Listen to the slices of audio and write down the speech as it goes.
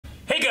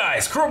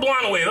guys, Curl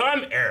Blonde Wave.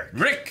 I'm Eric.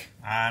 Rick.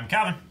 I'm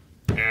Calvin.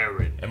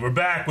 Aaron. And we're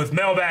back with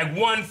Mailbag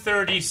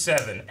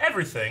 137.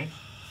 Everything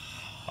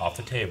off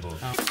the table.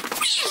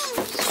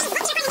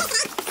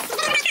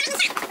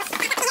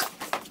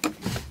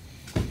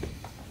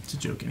 It's a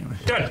joke anyway.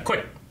 Done.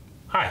 Quick.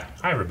 Hi,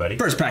 everybody.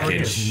 First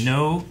package.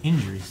 No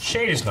injuries.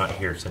 Shane is not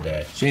here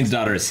today. Shane's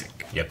daughter is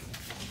sick. Yep.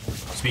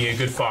 He's being a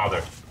good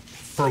father.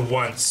 For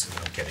once.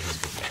 No, I'm kidding. He's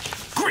a good man.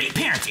 Great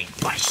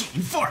parenting by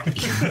Shane Farley.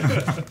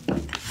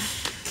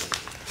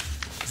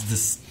 Is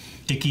this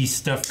sticky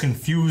stuff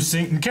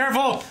confusing?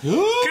 Careful!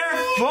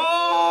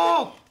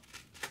 Careful!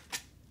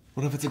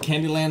 What if it's a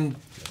Candyland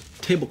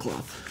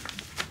tablecloth?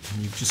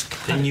 You just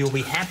Then you'll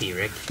be happy,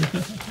 Rick.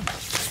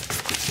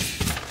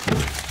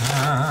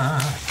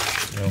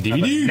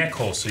 DVD. Neck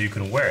hole so you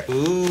can wear it.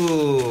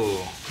 Ooh.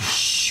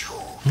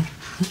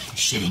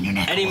 shit in your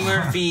neck. Eddie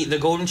Murphy, The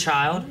Golden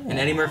Child, and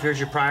Eddie Murphy,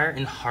 Richard Pryor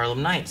in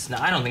Harlem Nights.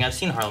 Now, I don't think I've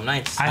seen Harlem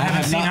Nights. I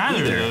haven't seen not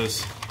either either. of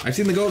those. I've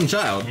seen The Golden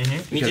Child. Me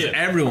Because too.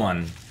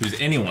 everyone who's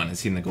anyone has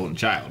seen The Golden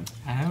Child.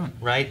 I haven't.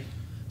 Right?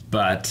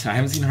 But I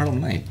haven't seen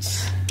Harlem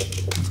Nights.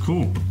 That's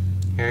cool.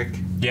 Eric?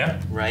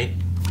 Yeah? Right?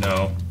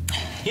 No.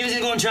 You haven't seen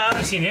The Golden I Child?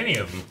 haven't seen any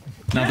of them.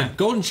 Now, The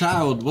Golden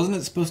Child, wasn't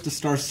it supposed to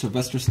star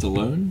Sylvester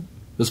Stallone?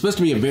 It was supposed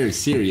to be a very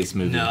serious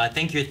movie. No, I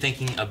think you're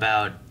thinking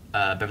about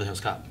Beverly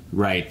Hills Cop.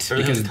 Right.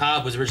 Beverly Hills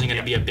Cop was originally going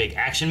to be a big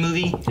action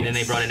movie, and then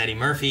they brought in Eddie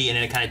Murphy, and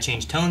then it kind of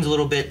changed tones a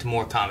little bit to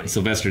more comedy.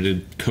 Sylvester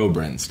did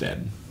Cobra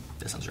instead.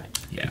 That sounds right.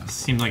 Yeah.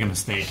 Seems like a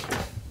mistake.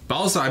 But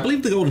also, I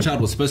believe The Golden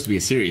Child was supposed to be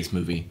a serious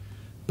movie,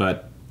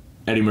 but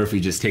Eddie Murphy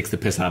just takes the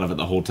piss out of it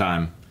the whole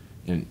time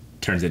and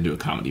turns it into a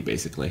comedy,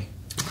 basically.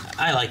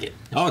 I like it.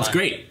 It's fun.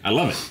 great. I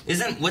love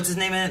it. What's his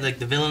name in it? Like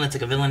the villain that's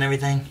like a villain and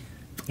everything?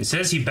 It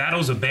says he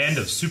battles a band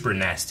of super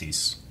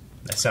nasties.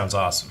 That sounds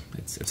awesome.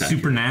 It's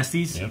Super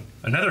Nasties? Yep.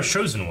 Another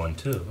chosen one,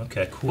 too.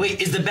 Okay, cool.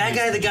 Wait, is the bad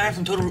guy the guy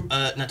from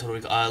not Total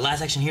Recall,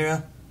 Last Action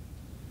Hero?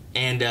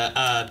 And,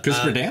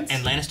 Christopher Dance?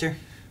 And Lannister?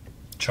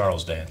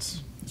 Charles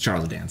Dance.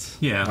 Charles Dance.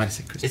 Yeah. Why did I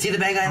say Chris? Is he the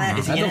bad guy in that?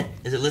 Is he I in don't- it?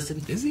 Is it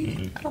listed? Is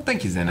he? I don't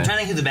think he's in I'm it. trying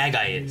to think who the bad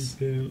guy is.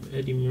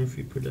 Eddie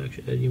Murphy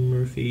production. Eddie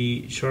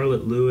Murphy,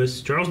 Charlotte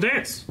Lewis, Charles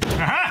Dance.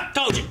 Aha!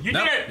 Told you! You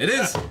No, did it! it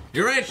is.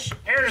 You're right.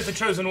 Aaron is the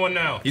chosen one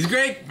now. He's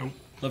great.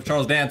 Love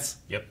Charles Dance.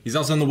 Yep. He's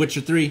also in The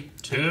Witcher 3.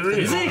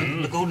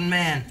 The Golden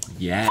Man.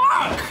 Yeah.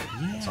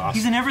 That's awesome.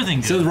 He's in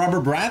everything. So is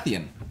Robert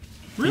Baratheon.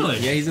 Really?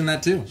 Yeah, he's in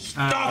that too.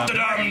 Stop the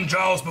diamond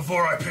jaws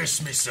before I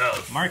piss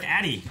myself. Mark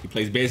Addy. He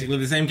plays basically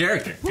the same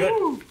character.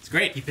 Good. It's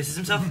great. He pisses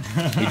himself?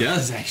 He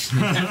does,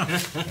 actually.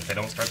 If they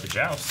don't start the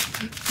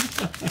joust.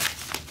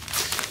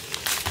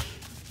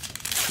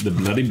 The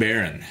Bloody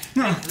Baron.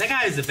 That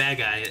guy is the bad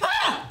guy.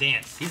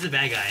 Dance. He's the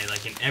bad guy,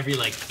 like in every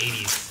like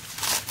 80s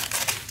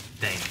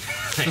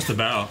thing. Just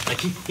about.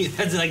 Like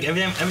that's like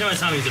every time I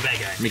saw him, he was the bad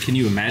guy. I mean, can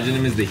you imagine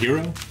him as the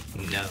hero?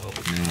 No,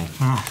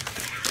 No.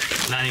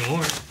 not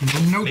anymore.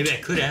 Nope. Maybe I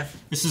could have.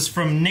 This is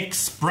from Nick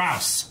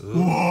Sprouse.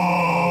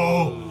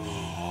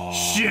 Whoa!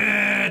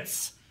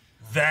 Shit!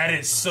 That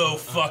is so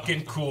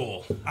fucking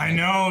cool. I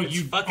know It's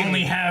you fucking-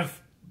 only have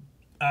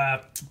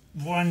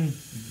one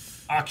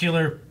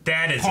ocular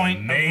That is point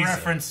amazing. of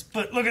reference,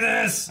 but look at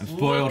this. I'm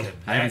spoiled. Look at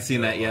I haven't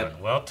seen that yet.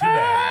 Well, too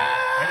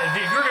bad.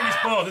 If you're gonna be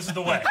spoiled, this is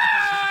the way.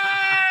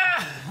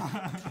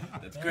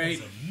 That's great.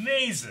 It's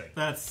amazing.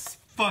 That's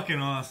fucking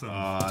awesome. Oh,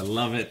 I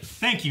love it.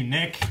 Thank you,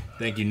 Nick.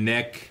 Thank you,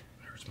 Nick.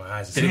 Hurts my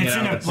eyes. Hitting And it it's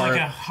in out of the park.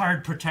 like a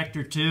hard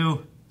protector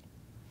too.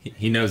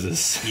 He knows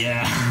us.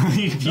 Yeah,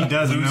 he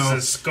does Loses know.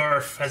 his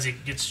scarf as he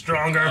gets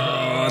stronger.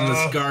 Oh, and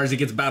the scars, he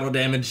gets battle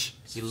damage.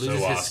 He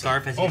loses his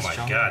scarf as he Oh gets my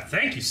stronger. god,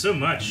 thank you so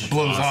much.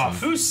 Blows off.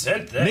 Who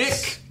sent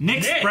this?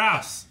 Nick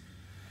Sprouse.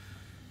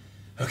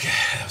 Okay,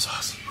 that was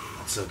awesome.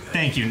 That's so good.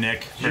 Thank you,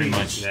 Nick, very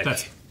much. Nick.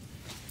 That's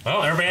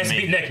Well, everybody has to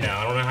beat Nick now.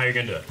 I don't know how you're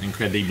gonna do it.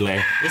 Incredible.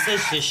 This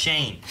is to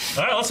Shane.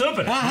 All right, let's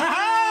open it.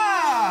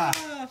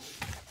 ah!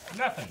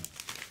 Nothing.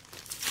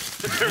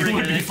 It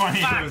would be funny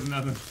if it was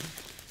nothing.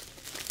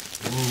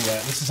 Ooh,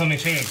 this is something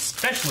Shane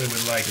especially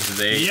would like. This is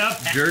a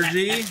Yep.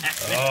 jersey.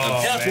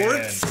 Oh,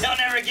 sports. man. They'll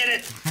never get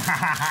it.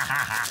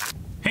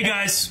 Hey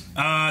guys,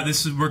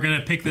 we're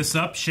gonna pick this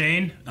up.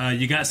 Shane,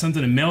 you got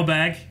something in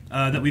Mailbag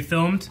that we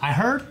filmed. I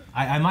heard.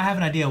 I might have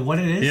an idea what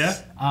it is.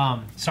 Yeah?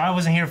 So I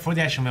wasn't here for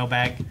the actual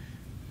mailbag.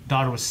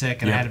 Daughter was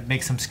sick, and Yep. I had to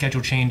make some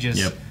schedule changes.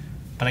 Yep.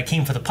 But I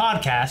came for the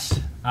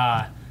podcast.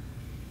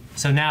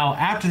 So now,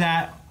 after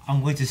that,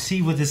 I'm going to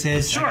see what this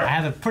is. Sure. I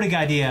have a pretty good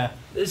idea.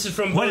 This is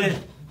from What is-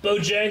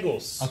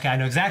 Bojangles. Okay, I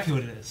know exactly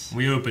what it is.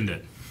 We opened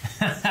it.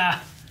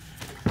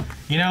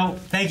 You know,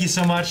 thank you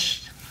so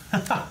much.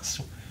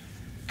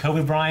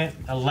 Kobe Bryant,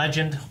 a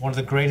legend, one of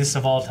the greatest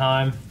of all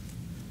time.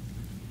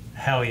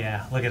 Hell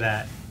yeah, look at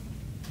that.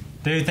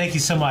 Dude, thank you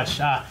so much.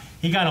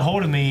 He got a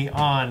hold of me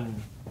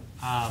on,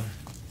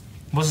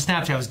 what's the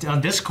Snapchat? I was on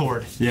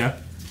Discord Yeah.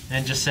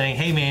 and just saying,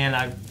 hey man,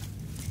 I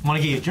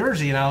want to get you a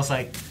jersey. And I was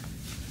like,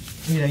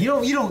 you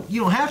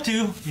don't have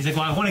to. He's like,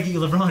 well, I want to get you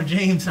LeBron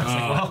James. I was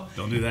like, well,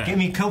 don't do that. Get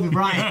me Kobe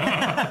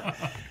Bryant.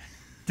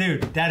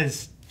 Dude, that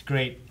is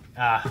great.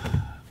 I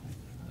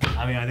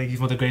mean, I think he's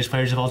one of the greatest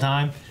players of all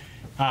time.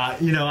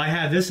 You know, I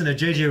have this in a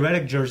JJ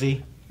Redick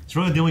jersey. It's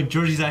really the only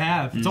jerseys I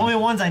have. It's the only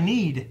ones I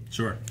need.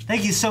 Sure.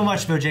 Thank you so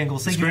much,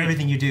 Bojangles. Thank you for great.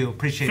 everything you do.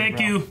 Appreciate it, Thank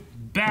bro. you.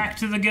 Back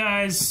to the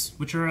guys,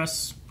 which are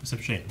us,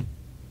 except Shane.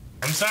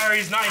 I'm sorry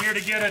he's not here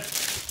to get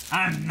it.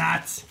 I'm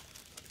not.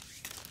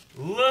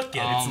 Look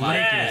at Oh my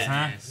Lakers,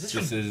 huh?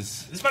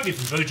 goodness. This might be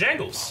from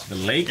Bojangles. The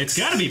Lake. It's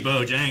gotta be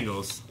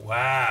Bojangles.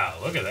 Wow,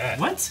 look at that.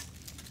 What?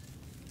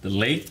 The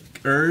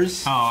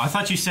Lakers. Oh, I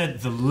thought you said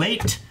the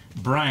late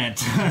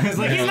Bryant. It's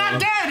like, he's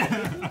not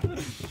dead!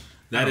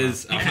 That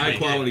is a high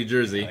quality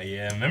jersey.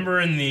 Yeah, remember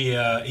in the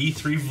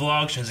E3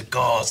 vlog, Shane's like,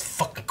 oh, it's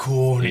fucking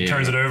cool. And he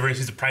turns it over and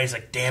sees the price,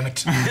 like, damn it.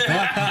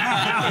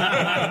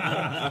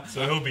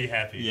 So he'll be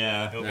happy.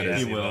 Yeah, he'll be That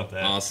is happy about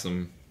that.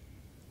 awesome.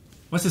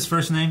 What's his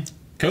first name?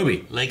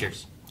 Kobe.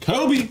 Lakers.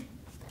 Kobe.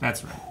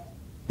 That's right.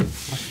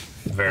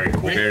 Very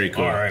cool. Very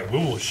cool. All right, we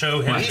will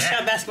show him When you that.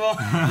 shot basketball,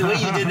 the way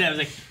you did that, I was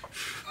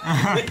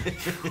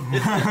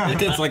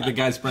like, It's like the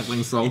guy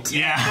sprinkling salt.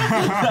 Yeah.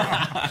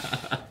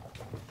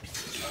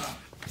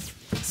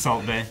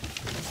 Salt Bay.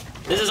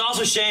 this is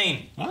also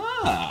Shane.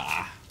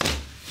 Ah.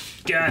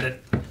 Got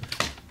it.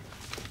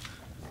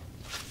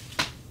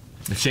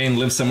 If Shane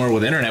lives somewhere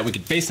with internet, we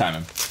could FaceTime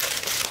him.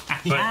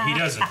 But he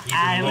doesn't. He's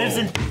I lives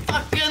in alone.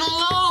 fucking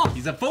law.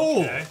 He's a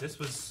fool. Okay, this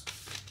was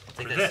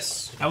Take for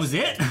this. this. That was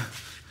it?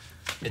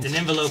 It's an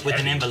envelope with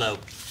an envelope.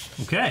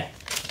 Okay.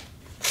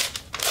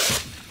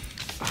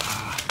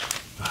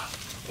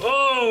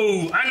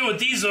 Oh, I know what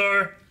these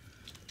are.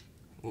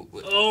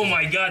 Oh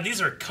my god,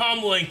 these are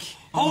comlink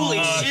Holy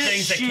shit!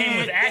 things that came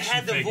with They action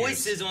had the figures.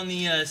 voices on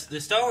the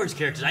Star Wars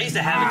characters. I used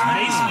to have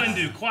it.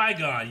 Mace Windu,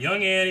 Qui-Gon,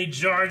 Young Annie,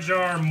 Jar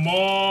Jar,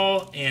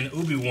 Maul, and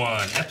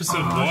Obi-Wan.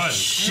 Episode 1.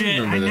 Shit, I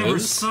remember never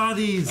those. saw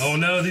these. Oh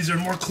no, these are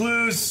more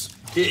clues.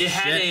 It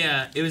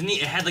had it was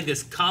neat. It had like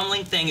this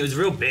comlink thing. It was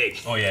real big.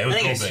 Oh, yeah, it was I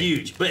think real it's big.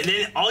 huge. But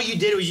then all you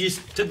did was you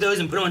just took those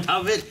and put them on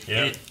top of it, Yeah.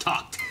 and it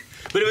talked.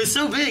 But it was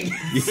so big.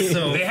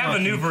 So They have a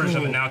new fucking version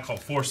of cool. it now called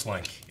Force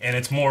Link, and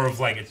it's more of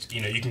like it's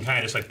you can kind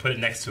of just like put it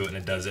next to it and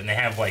it does it. And they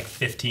have like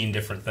 15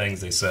 different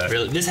things they said.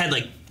 Really, this had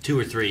like 2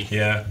 or 3.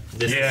 Yeah,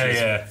 This is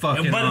yeah.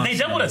 fucking But they awesome.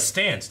 doubled as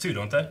stands too,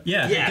 don't they?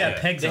 Yeah, they Yeah, got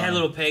pegs they on had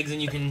them. little pegs, and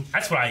you can.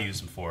 That's what I use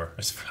them for.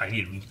 I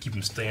need to keep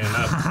them standing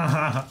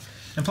up.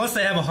 And plus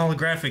they have a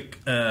holographic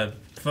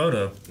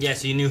photo. Yeah,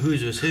 so you knew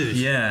whose was whose.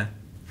 Yeah.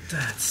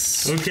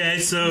 That's... Okay,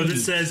 so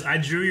this says I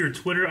drew your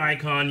Twitter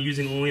icon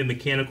using only a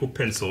mechanical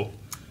pencil.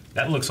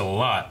 That looks a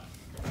lot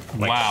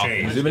like Wow.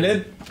 Shane. Zooming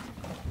in.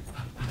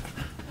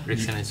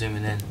 Rick's gonna zoom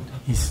it in.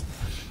 He's...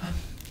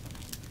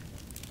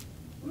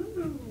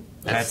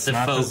 That's the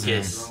not the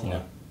focus. zoom.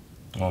 Yeah.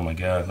 Oh my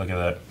god, look at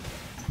that.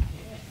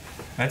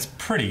 That's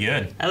pretty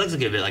good. That looks a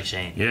good bit like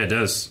Shane. Yeah, it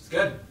does.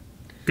 Good.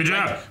 Good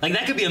job. Like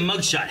that could be a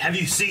mugshot. Have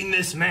you seen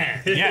this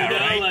man? Yeah, You know,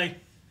 right? Like,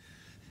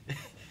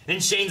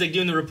 and Shane's like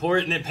doing the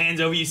report, and it pans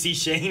over. You see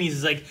Shane.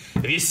 He's just like,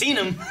 "Have you seen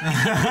him?"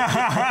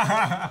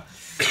 I've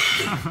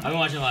been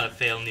watching a lot of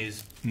fail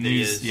news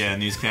videos.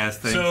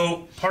 Newscast thing.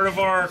 So, part of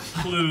our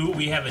clue,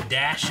 we have a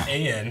dash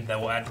AN that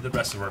we'll add to the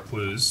rest of our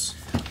clues.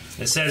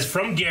 It says,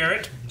 from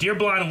Garrett, Dear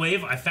Blind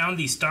Wave, I found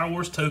these Star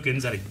Wars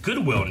tokens at a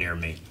Goodwill near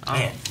me.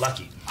 Man,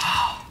 lucky.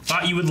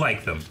 Thought you would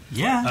like them.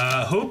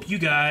 yeah. Hope you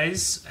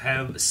guys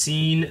have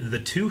seen the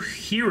Two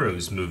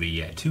Heroes movie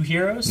yet. Two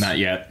Heroes? Not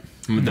yet.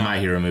 The My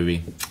Hero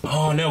movie.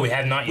 Oh, no, we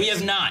have not yet. We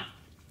have not.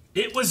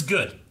 It was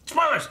good.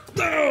 Spoilers!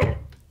 No!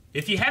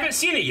 If you haven't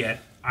seen it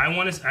yet, I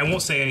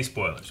won't say any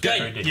spoilers. Good. I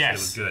already did.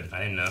 Yes. It was good. I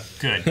didn't know.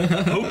 Good.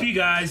 Hope you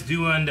guys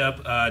do end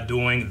up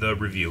doing the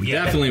review.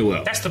 Yeah, Definitely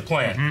will. That's the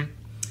plan.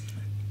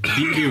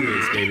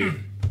 Viewers, baby.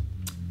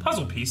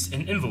 Puzzle piece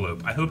in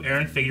envelope. I hope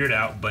Aaron figured it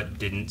out, but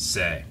didn't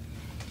say.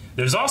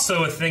 There's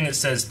also a thing that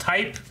says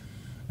type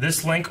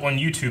this link on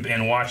YouTube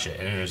and watch it,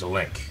 and then there's a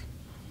link.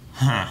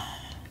 Let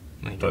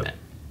me do But that.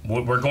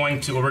 what we're going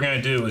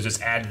to do is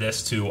just add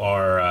this to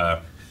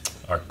our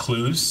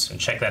clues and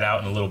check that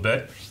out in a little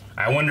bit.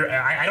 I wonder.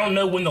 I don't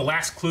know when the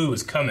last clue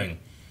is coming.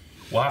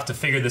 We'll have to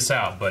figure this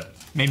out, but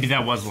Maybe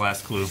that was the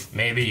last clue.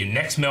 maybe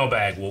next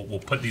mailbag we'll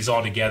put these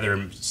all together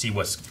and see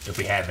if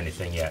we have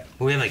anything yet.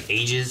 We have like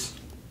ages.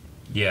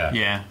 Yeah.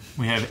 Yeah.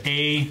 We have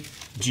A,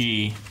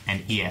 G,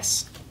 and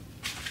ES.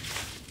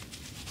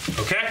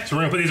 Okay, so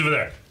we're gonna put these over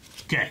there.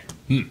 Okay.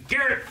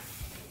 Garrett.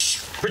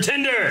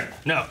 Pretender.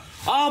 No.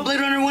 Oh, Blade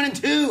Runner 1 and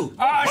 2.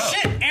 Oh,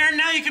 shit! Aaron,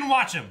 now you can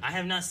watch him. I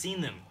have not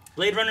seen them.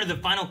 Blade Runner: The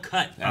Final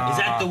Cut. Is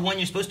that the one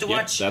you're supposed to Yep,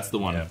 watch? that's the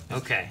one. Yeah.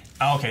 Okay.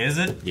 Oh, okay, is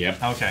it?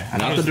 Yep. Okay. I thought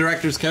Not it the was-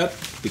 director's cut,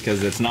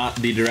 because it's not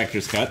the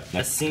director's cut.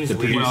 That's seems the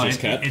weird.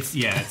 producer's Well, cut. it's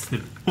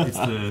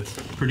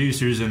the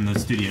producers and the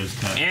studios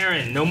cut.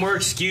 Aaron, no more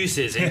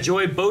excuses.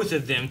 Enjoy both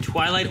of them.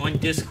 Twilight on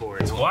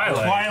Discord. Twilight.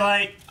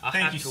 Twilight. I'll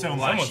Thank have you to so watch.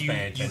 much. Someone's You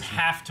paying attention.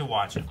 have to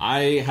watch it.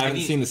 I haven't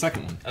you- seen the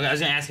second one, Okay, I was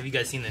gonna ask, have you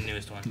guys seen the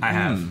newest one? I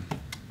have.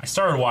 I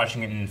started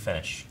watching it and didn't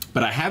finish.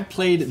 but I have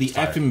played the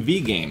FMV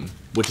game,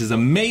 which is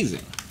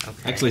amazing.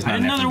 Okay. Actually, it's not I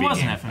didn't an know there FMV was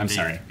an game. FMV. I'm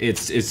sorry.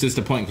 It's just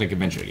a point-and-click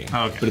adventure game.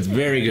 Oh, okay. But it's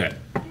very good.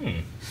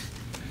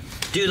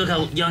 Dude, look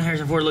how young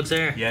Harrison Ford looks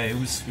there. Yeah, it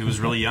was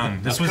really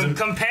young. This was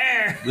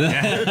Compare.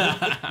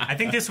 I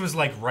think this was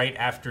like right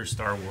after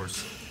Star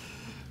Wars.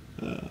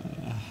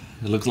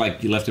 It looks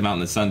like you left him out in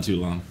the sun too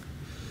long.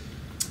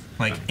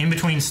 Like in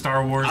between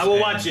Star Wars I will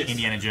and watch it.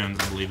 Indiana Jones,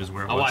 I believe is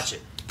where it was. I'll watch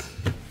it.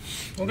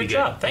 Well, Be good good.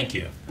 job. Thank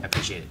you. I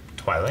appreciate it.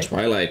 Twilight.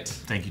 Twilight.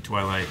 Thank you,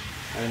 Twilight.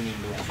 I didn't mean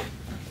to watch it.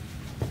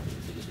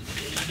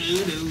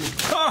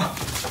 Oh!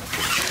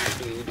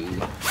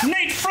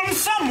 Nate from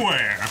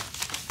somewhere!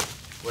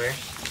 Where?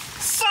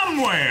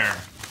 Somewhere!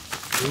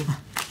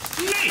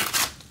 Nate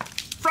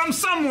from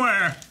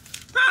somewhere!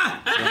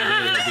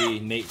 It'll be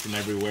Nate from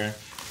everywhere.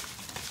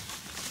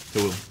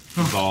 Who will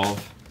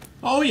evolve.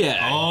 Oh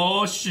yeah.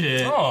 Oh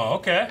shit. Oh,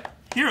 okay.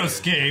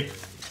 Heroescape.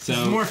 So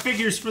Some more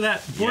figures for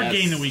that board yes,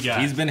 game that we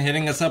got. He's been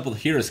hitting us up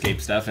with Heroescape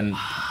stuff, and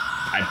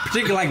I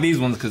particularly like these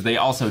ones because they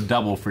also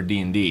double for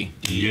D&D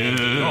Yes.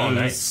 Oh,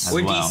 nice.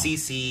 Or well.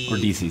 DCC. or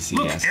DCC.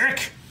 Look, yes.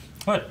 Eric.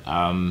 What?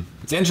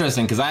 It's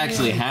interesting because I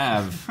actually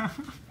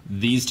have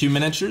these two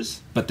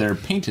miniatures, but they're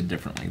painted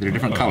differently. They're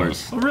different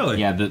colors. Oh, really?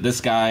 Yeah,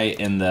 this guy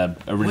in the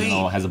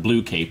original Wait. has a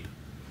blue cape.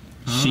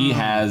 She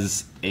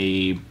has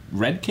a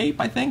red cape,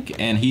 I think,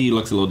 and he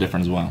looks a little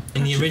different as well.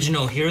 In the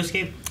original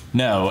Heroescape?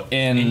 No,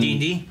 in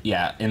D&D?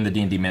 Yeah, in the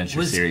D&D miniature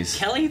Was series.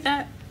 Kelly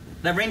that?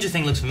 That Ranger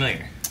thing looks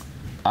familiar.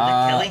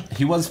 that Kelly?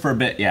 He was for a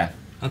bit, yeah.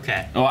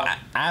 Okay. Well,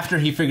 after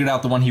he figured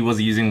out the one he was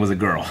using was a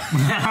girl.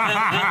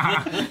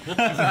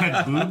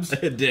 Boobs.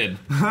 It did.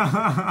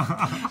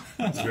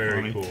 That's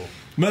very cool.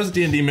 Most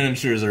D&D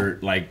miniatures are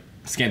like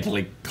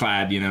scantily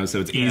clad, so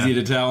it's Yeah. easy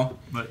to tell.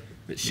 But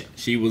But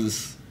she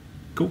was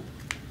cool.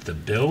 The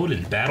build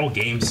and battle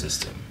game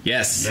system.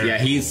 Yes, Very yeah,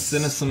 he's cool.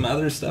 sent us some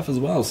other stuff as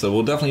well, so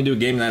we'll definitely do a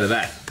game night of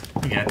that.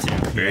 we got to.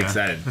 Very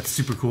excited. That's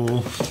super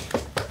cool.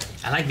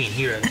 I like being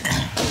heroes.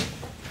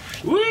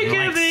 We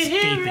can be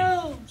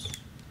heroes.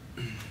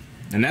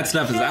 And that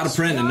stuff is out of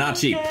print and not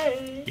cheap.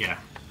 Yeah.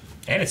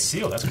 And it's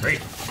sealed. That's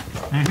great.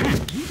 I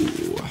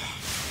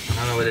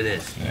don't know what it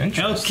is.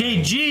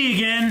 Interesting. LKG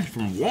again.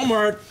 From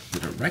Walmart. Is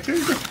it a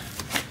record?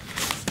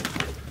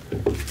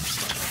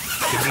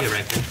 Could be a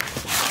record.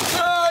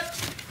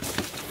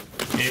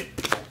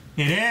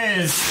 It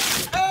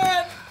is.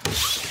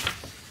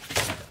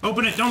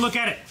 Open it. Don't look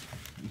at it.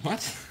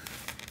 What?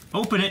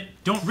 Open it.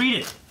 Don't read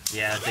it.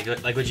 Yeah,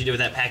 it's like what you did with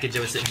that package that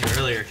was sitting here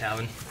earlier,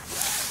 Calvin.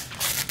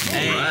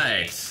 Hey.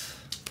 Alright.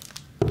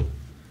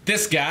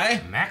 This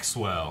guy,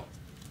 Maxwell.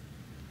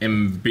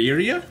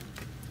 Emberia?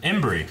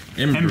 Embry.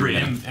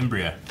 Embry.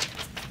 Embria.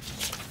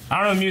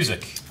 I don't know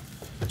music.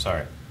 I'm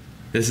sorry.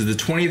 This is the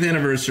 20th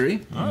anniversary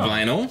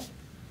vinyl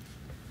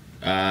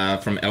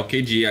from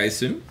LKG, I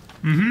assume.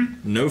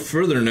 Mm-hmm. No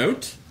further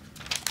note,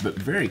 but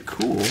very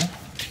cool.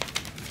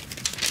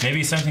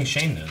 Maybe something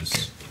Shane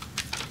knows.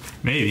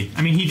 Maybe.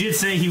 I mean, he did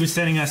say he was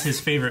sending us his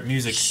favorite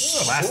music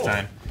last cool.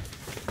 time.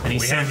 And he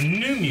We sent have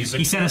new music.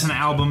 he sent us an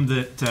album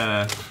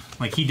that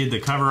like he did the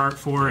cover art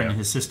for Yeah. and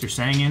his sister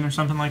sang in or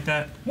something like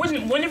that.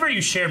 Whenever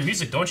you share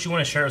music, don't you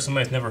want to share it with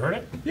somebody that's never heard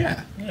it?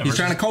 Yeah. Yeah, He's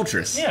trying to culture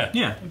us. Yeah.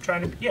 Yeah. I'm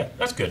trying to. Yeah,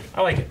 that's good.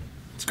 I like it.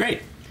 It's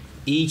great.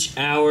 Each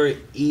hour,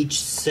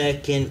 each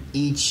second,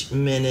 each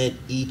minute,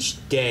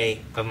 each day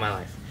of my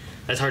life.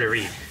 That's hard to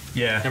read.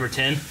 Yeah. Number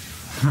 10.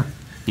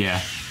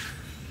 Yeah.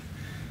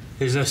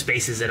 There's no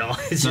spaces at all.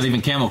 It's It's not just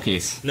even camel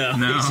case. no.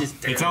 No, It's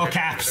just it's all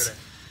caps.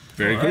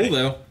 Very All right. cool,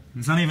 though.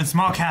 It's not even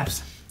small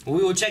caps.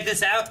 We will check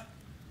this out.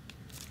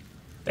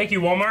 Thank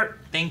you, Walmart.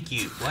 Thank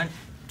you. What?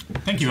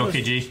 Thank you,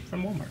 LKG.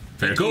 From Walmart.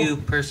 Very Thank cool. you,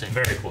 person.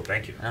 Very cool.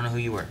 Thank you. I don't know who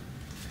you were.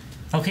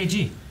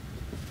 LKG.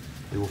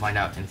 We will find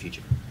out in the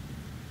future.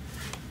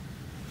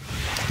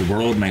 The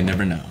world may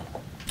never know.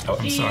 Oh,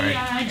 I'm sorry.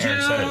 Aaron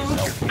said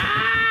it. No.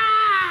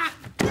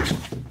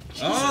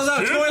 Oh,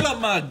 the toilet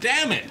mug!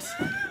 Damn it!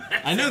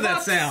 I know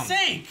that sound.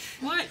 Sake!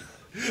 What?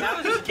 How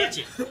was just catch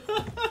it?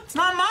 It's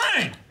not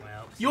mine!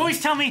 Well, You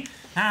always tell me,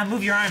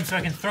 move your arm so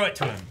I can throw it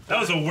to him. That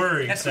was a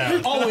worrying That's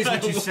sound. always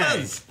what you It say.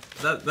 was.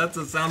 That's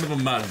the sound of a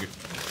mug.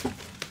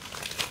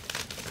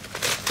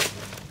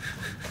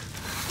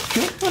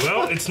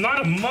 Well, it's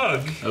not a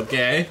mug.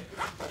 Okay.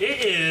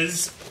 It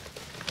is.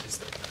 It's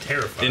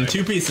terrifying. In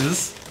two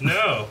pieces.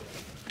 No.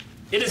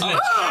 It is an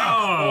attack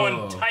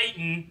on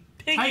Titan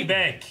Piggy Titan.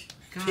 Bank.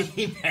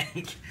 piggy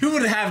bank. Who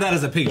would have that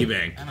as a piggy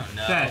bank? I don't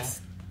know. That's.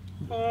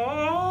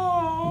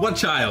 What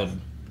child?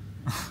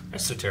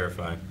 That's so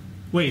terrifying.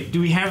 Wait,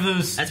 do we have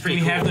those? That's do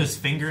pretty we have cool. those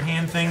finger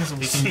hand things that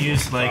we can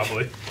use? Like,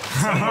 Probably.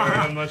 Somewhere,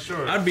 I'm not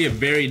sure. I'd be a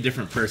very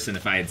different person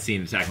if I had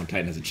seen Attack on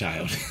Titan as a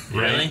child.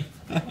 Really?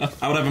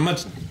 I would have a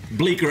much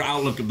bleaker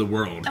outlook of the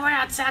world. The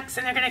world sucks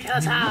and they're gonna kill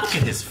us all. look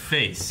at his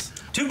face.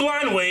 Two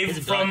Blind Wave Is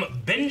it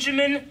from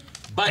Benjamin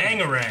Button.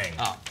 Bangarang.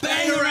 Oh.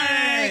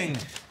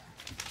 Bangarang!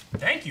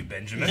 Thank you,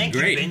 Benjamin. Thank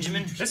Great. you,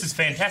 Benjamin. This is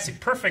fantastic.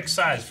 Perfect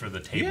size for the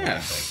table. I Yeah.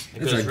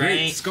 think. It's goes a great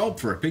right- sculpt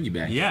for a piggy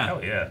bank. Yeah.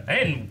 Hell yeah.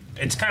 And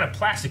it's kind of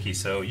plasticky,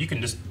 so you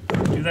can just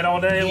do that all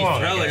day You long.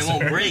 throw I it, it guess.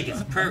 won't break.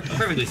 It's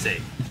perfectly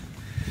safe.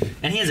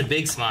 And he has a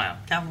big smile.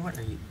 Calvin, what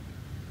are you?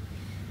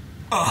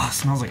 Oh, it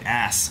smells like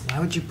ass. Why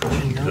would you put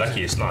your nose?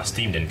 Lucky it's not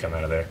steam didn't come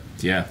out of there.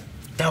 Yeah.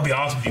 That would be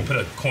awesome if you put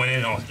a coin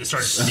in and it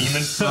starts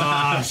steaming.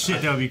 Oh,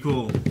 shit, that would be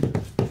cool.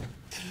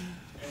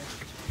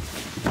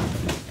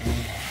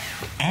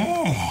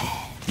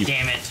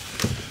 Damn it.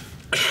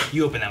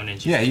 You opened that one,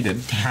 didn't you? Yeah, he did.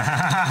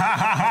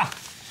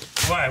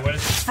 Why? What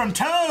is It's from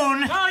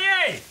Tone! Oh,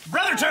 yay!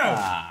 Brother Tone!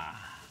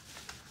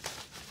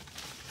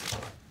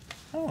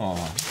 Oh.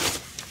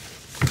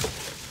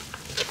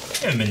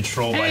 I haven't been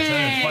trolled by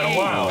Tone in quite a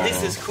while.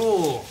 This is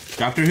cool.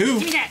 Doctor Who.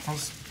 Give me that. I'll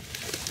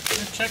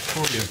check for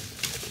you.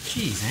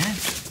 Jeez,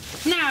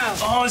 man. No.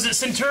 Oh, is it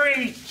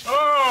Centurion?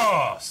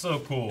 Oh, so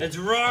cool. It's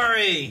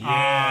Rory.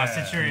 Ah,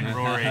 Centurion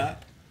Rory.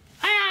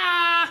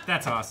 Ah!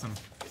 That's awesome.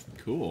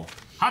 Cool.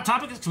 Hot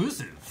Topic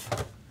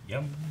exclusive.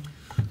 Yum.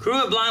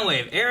 Crew at Blind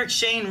Wave. Eric,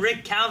 Shane,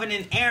 Rick, Calvin,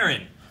 and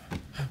Aaron.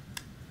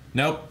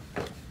 Nope.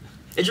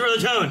 It's your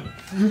brother Tone.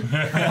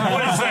 What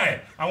does it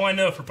say? I want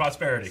to know for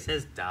prosperity. It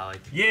says Dalek.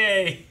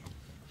 Yay!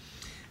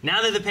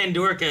 Now that the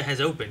Pandorica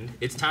has opened,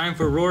 it's time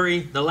for Rory,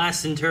 the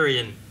last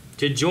Centurion,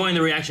 to join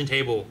the reaction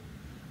table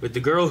with the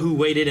girl who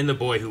waited and the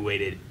boy who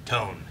waited,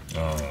 Tone.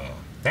 Oh,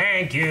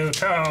 thank you,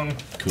 Tone.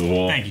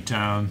 Cool. Thank you,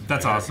 Tone.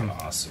 That's awesome.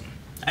 Awesome.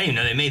 I didn't even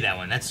know they made that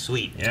one. That's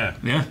sweet. Yeah.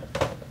 Yeah.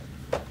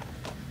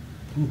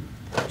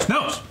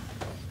 Snows!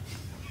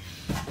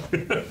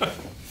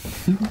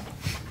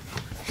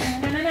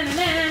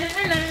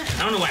 I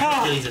don't know why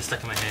Hercules is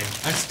stuck in my head.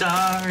 A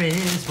star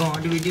is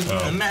born to be doing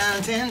the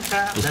mountain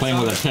top. I was playing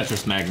with a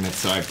Tetris magnet,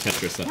 so I have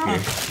Tetris up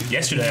here.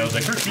 Yesterday I was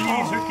like,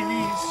 Hercules,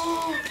 Hercules.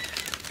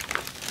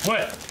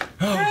 What?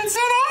 It's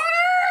an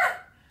honor!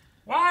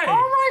 Why?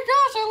 Oh my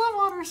gosh, I love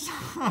honors.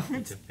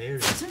 It's a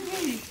ferret. It's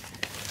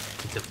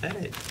a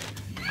ferret.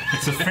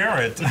 It's a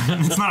ferret.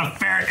 It's not a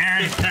ferret,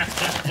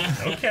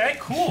 Aaron. Okay,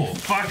 cool.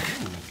 Fuck.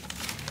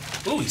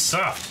 Ooh, he's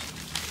soft.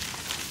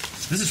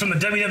 This is from the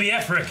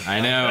WWF, Rick.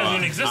 I That know.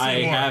 doesn't exist I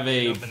anymore. have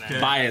a Open that.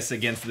 bias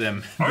against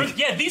them.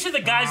 Yeah, these are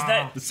the guys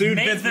that Sued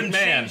made Vince them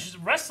McMahon. change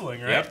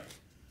wrestling, right? Yep.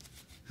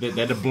 They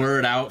had to blur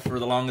it out for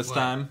the longest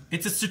time.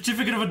 It's a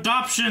certificate of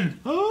adoption.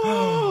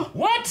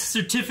 What?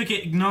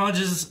 Certificate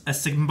acknowledges a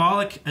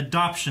symbolic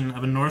adoption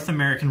of a North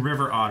American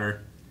river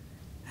otter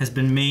has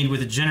been made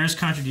with a generous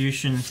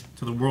contribution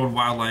to the World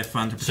Wildlife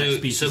Fund to protect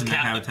species in their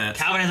habitats.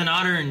 Calvin has an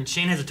otter and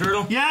Shane has a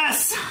turtle?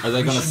 Yes! Are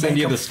they going to send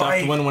you the stuffed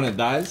fight. one when it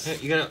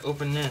dies? You gotta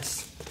open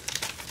this.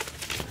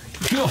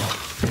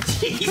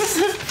 Jeez.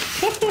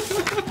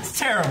 It's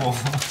terrible.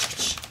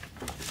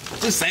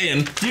 Just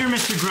saying. Dear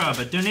Mr. Grubb,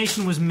 a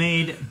donation was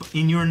made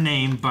in your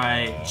name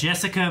by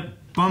Jessica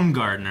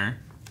Bumgardner.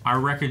 Our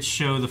records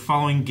show the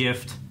following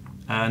gift,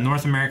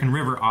 North American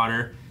river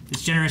otter.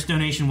 This generous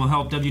donation will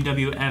help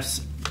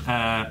WWF's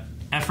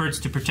efforts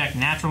to protect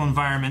natural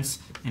environments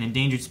and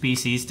endangered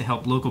species to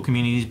help local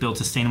communities build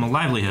sustainable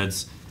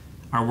livelihoods.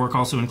 Our work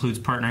also includes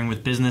partnering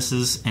with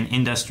businesses and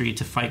industry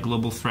to fight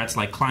global threats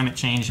like climate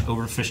change,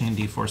 overfishing, and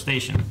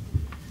deforestation.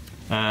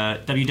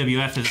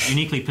 WWF is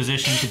uniquely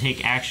positioned to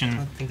take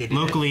action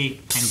locally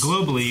and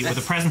globally with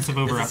a presence of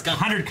over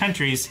 100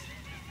 countries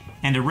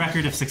and a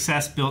record of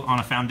success built on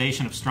a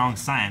foundation of strong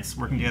science.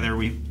 Working together,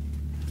 we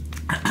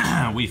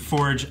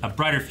forge a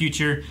brighter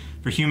future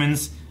for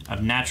humans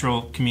of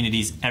natural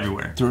communities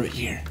everywhere. Throw it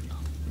here.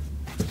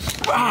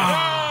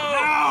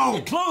 Oh,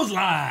 no!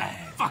 Clothesline!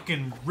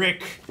 Fucking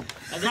Rick.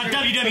 It's not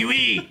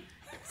WWE.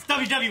 It's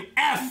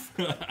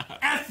WWF.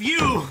 F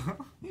you.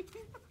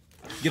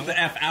 Get the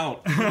F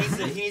out. He needs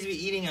to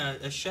be eating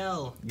a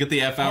shell. Get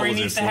the F out. Or he was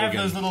their needs to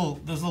have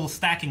slogan. those little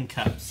stacking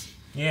cups,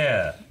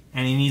 Yeah.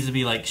 and he needs to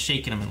be like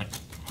shaking them and like,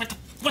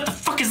 what the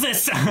fuck is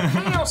this?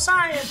 Hail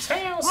science,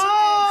 hail science.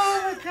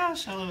 Oh my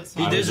gosh, I love it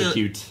so much. There's a-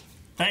 cute.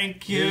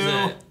 Thank you.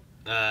 There's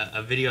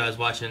a video I was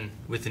watching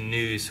with the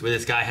news where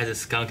this guy has a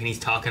skunk and he's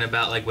talking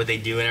about like what they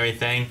do and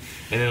everything,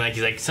 and then like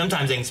he's like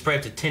sometimes they can spray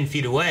up to 10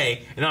 feet away,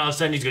 and then all of a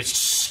sudden he goes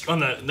shh on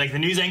the like the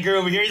news anchor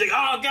over here. He's like,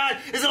 oh god,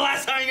 this is the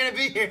last time you're gonna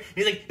be here.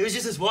 He's like, it was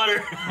just this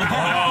water.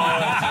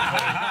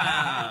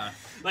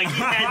 Like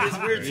he had this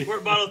weird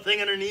squirt bottle thing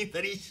underneath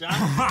that he shot.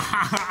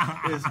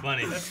 It was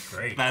funny.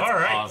 Great. That's All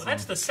right. awesome.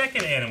 That's the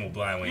second animal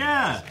Blind Wave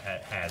Yeah.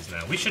 has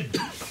now. We should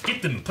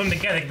get them, put them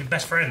together, they can be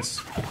best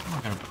friends.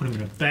 I'm gonna put him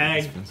in a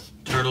bag.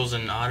 Turtles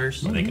and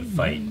otters. So they can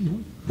fight.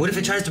 What if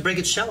it tries to break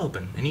its shell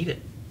open and eat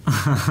it?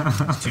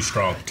 It's too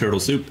strong. Turtle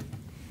soup.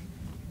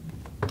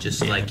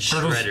 Just like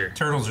Shredder.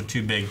 Turtles are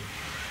too big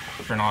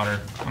for an otter.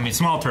 I mean,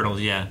 small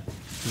turtles, yeah,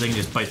 because they can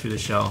just bite through the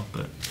shell.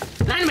 But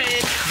Blind Wave.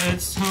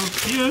 it's so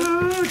cute.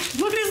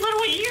 Look at his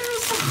little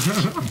ears.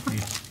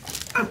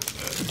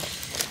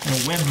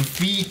 And webbed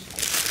feet.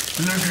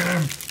 Look at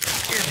him.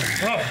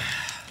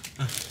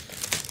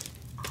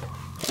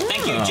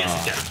 Thank you,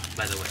 Jessica,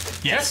 by the way.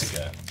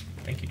 Jessica.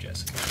 Thank you,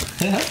 Jessica.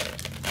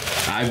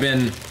 I've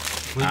been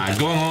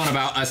going on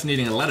about us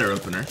needing a letter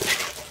opener.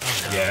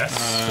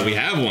 Yes. So we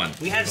have one.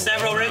 We have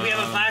several, Rick. We have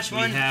a flash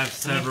one. We have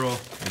several.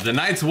 The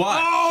Night's Watch.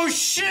 Oh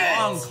shit!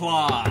 Long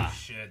Claw.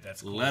 Shit,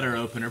 that's cool. Letter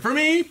opener for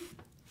me.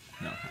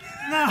 No,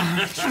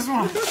 I just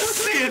want to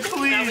see it,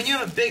 Now, when please. you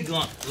have a big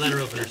letter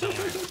opener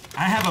somewhere,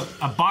 I have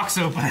a box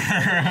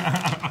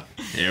opener.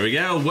 There we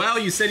go. Well,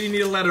 you said you need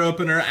a letter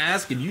opener.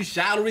 Ask and you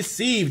shall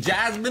receive.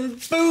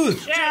 Jasmine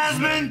Booth.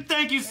 Jasmine,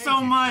 thank you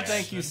so much.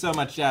 Thank you so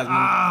much, Jasmine,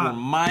 for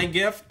my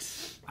gift.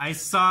 I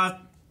saw.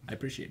 I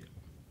appreciate it.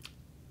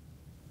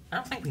 I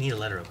don't think we need a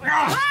letter opener.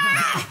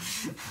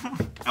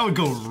 That would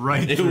go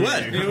right It through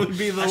would. you. It would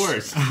be the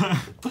worst.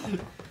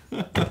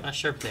 Not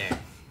sharp there.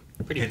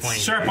 Pretty It's pointy.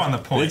 sharp on the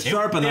point. It's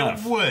sharp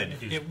enough. It would.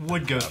 It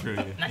would go through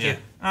you. Not you.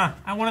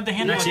 I wanted to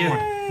handle Not it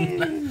you.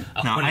 more.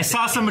 No, I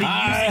saw somebody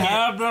using it.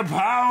 have the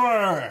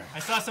power. I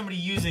saw somebody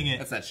using it.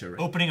 That's that show, right?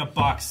 Opening a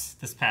box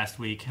this past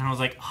week, and I was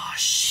like, "Oh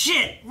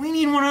shit, we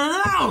need one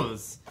of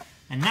those!"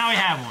 And now we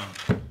have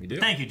one. We do.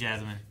 Thank you,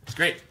 Jasmine. It's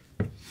great.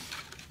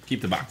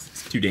 Keep the box.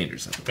 It's too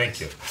dangerous.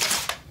 Thank you.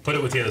 Put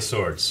it with the other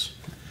swords.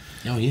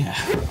 Oh yeah.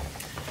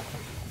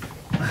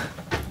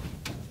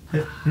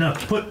 No,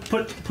 put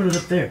it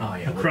up there. Oh,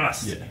 yeah.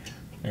 Across. Yeah.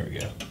 There we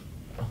go.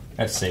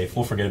 That's safe.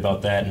 We'll forget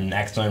about that and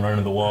accidentally run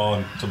into the wall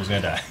and someone's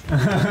gonna die.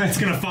 It's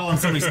gonna fall on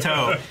somebody's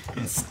toe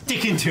and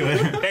stick into it.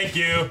 Thank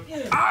you.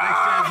 Thanks,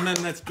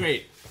 Jasmine. That's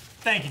great.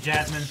 Thank you,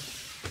 Jasmine.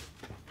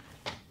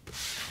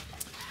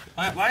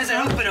 Why is it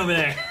open over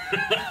there?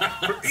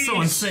 So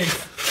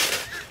unsafe.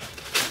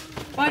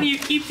 Why do you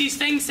keep these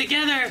things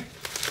together?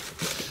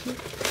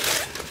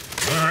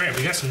 All right,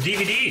 we got some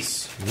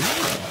DVDs.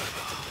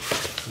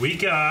 We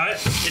got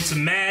It's a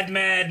Mad,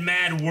 Mad,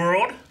 Mad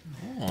World.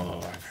 Oh,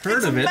 I've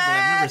heard of it, but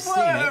I've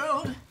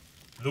never seen it.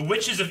 The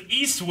Witches of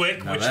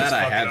Eastwick, Now which is that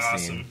I fucking have awesome.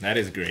 seen. That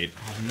is great.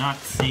 I've not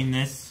seen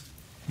this,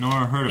 nor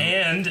heard of it.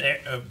 And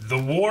The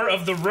War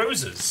of the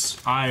Roses.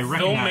 I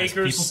recognize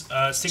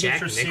Filmmaker's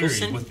signature Jack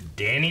series Nicholson? with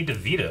Danny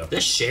DeVito.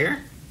 This share?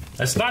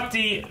 That's not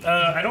the.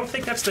 I don't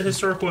think that's the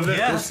historical event.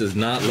 Yeah. This does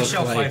not look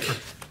Michelle like.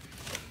 Pfeiffer.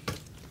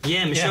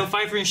 Yeah, Michelle Yeah.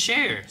 Pfeiffer and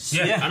Cher.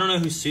 Yeah. I don't know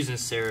who Susan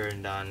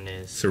Sarandon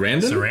is.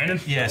 Sarandon?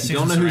 Sarandon? Yeah, You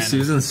don't know who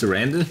Susan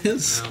Sarandon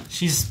is? No.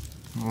 She's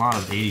in a lot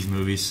of 80s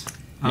movies.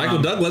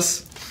 Michael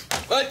Douglas.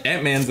 What?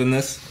 Ant-Man's in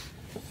this.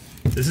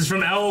 This is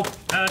from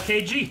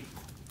LKG.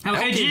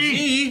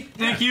 LKG!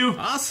 Thank you.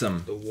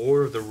 Awesome. The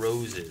War of the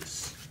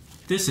Roses.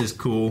 This is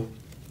cool.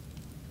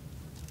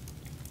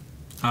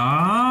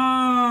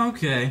 Ah,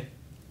 okay.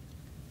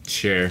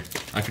 Cher.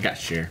 I forgot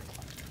Cher.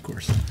 Of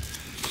course.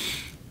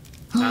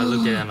 I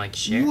looked at it, I'm like,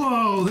 Cher?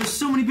 Whoa, there's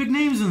so many big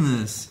names in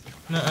this.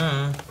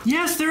 Nuh-uh.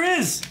 Yes, there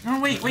is. Oh,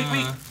 wait, let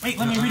me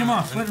read them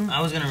off. I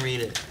was gonna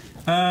read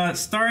it.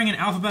 Starring in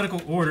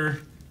alphabetical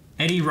order,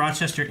 Eddie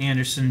Rochester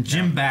Anderson,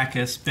 Jim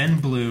Backus, Ben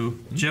Blue,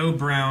 Joe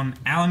Brown,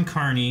 Alan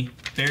Carney,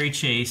 Barry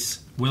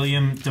Chase,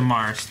 William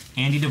DeMarst,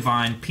 Andy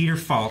Devine, Peter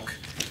Falk,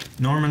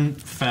 Norman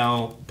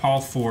Fell,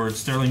 Paul Ford,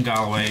 Sterling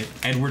Galloway,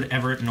 Edward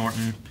Everett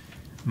Norton,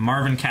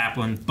 Marvin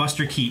Kaplan,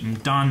 Buster Keaton,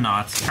 Don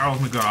Knotts, Carl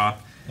McGraw,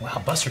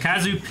 Wow, Buster.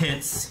 Kazoo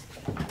Pitts,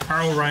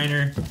 Carl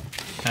Reiner,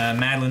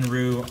 Madeline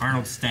Rue,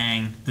 Arnold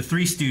Stang, The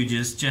Three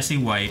Stooges, Jesse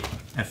White,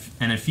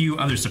 and a few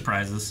other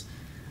surprises.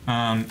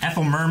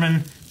 Ethel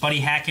Merman, Buddy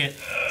Hackett,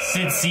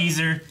 Sid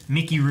Caesar,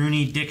 Mickey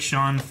Rooney, Dick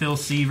Shawn, Phil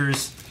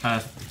Silvers,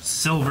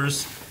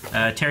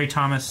 Terry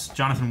Thomas,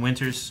 Jonathan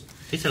Winters.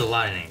 He said a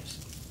lot of names.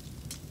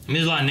 I mean,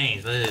 there's a lot of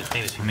names, but they're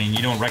famous I people. mean,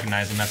 you don't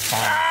recognize them, that's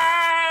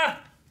fine.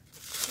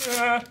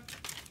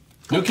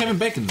 No Kevin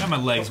Bacon. Got my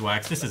legs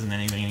waxed. This isn't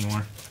anything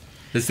anymore.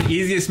 It's the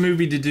easiest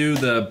movie to do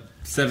the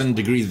 7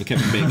 degrees with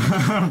Kevin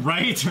Bacon.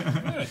 Right?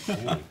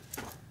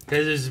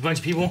 Because there's a bunch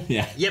of people?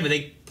 Yeah. Yeah, but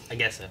I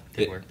guess so.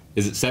 Could work.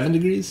 Is it 7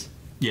 degrees?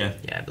 Yeah.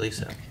 Yeah, I believe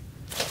so.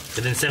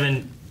 But then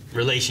 7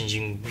 relations,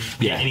 you can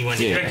Yeah.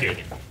 anyone. Yeah. Thank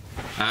you.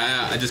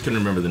 I just couldn't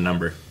remember the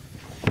number.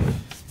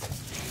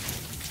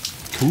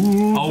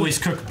 Always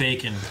cook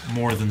bacon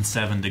more than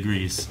 7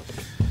 degrees.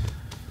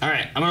 All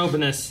right, I'm gonna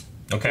open this.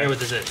 Okay. Hear what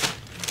this is.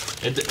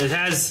 It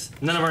has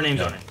none of our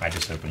names on it. I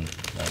just opened.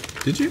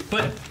 Did you?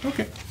 But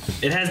Okay.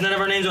 it has none of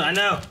our names on it. I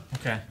know.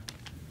 Okay.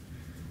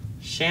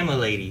 Shama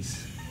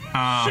ladies.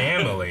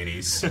 Shama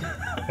ladies.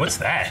 What's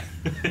that?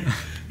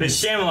 The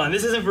Shyamalan.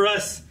 This isn't for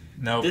us.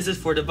 No. This is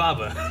for the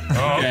Baba.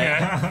 Oh,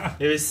 okay.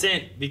 It was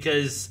sent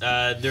because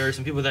there are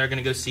some people that are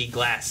gonna go see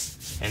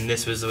Glass, and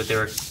this was what they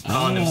were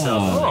calling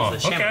themselves. Oh, The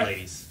Shama okay.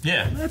 ladies.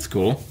 Yeah. That's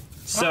cool.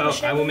 So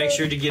I will make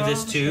sure to give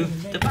this to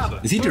the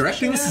Baba. Is he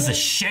directing This this? is a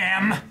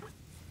sham.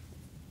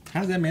 How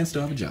does that man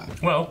still have a job?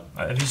 Well,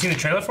 have you seen the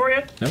trailer for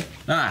it? No?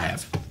 I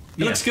have.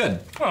 It looks good.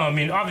 Well, I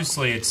mean,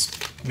 obviously it's,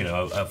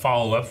 a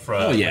follow-up for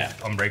Oh, yeah.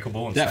 with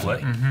Unbreakable and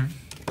Definitely.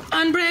 Split.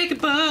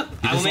 Unbreakable. I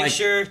will just make like-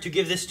 sure to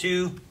give this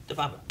to the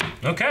Baba.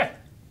 Okay.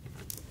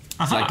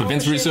 It's like the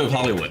Vince Russo of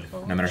Hollywood.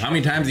 No matter how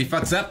many times he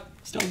fucks up,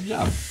 still has a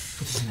job.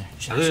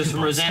 I believe it was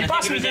from Rosanna. Thank you,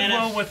 Possibly did Rosanna.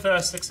 well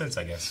with Sixth Sense,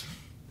 I guess.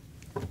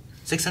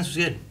 Sixth Sense was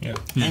good. Yeah.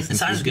 And the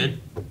Signs was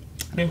good.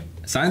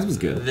 Signs was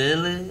good.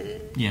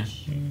 Village. Yeah.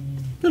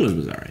 Village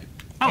was alright.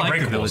 I like The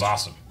Unbreakable was Village.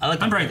 awesome. I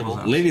like Unbreakable.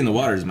 Unbreakable. Lady in the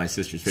Water is my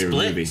sister's favorite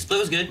movie. Split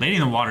was good. Lady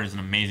in the Water is an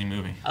amazing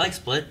movie. I like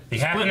Split. The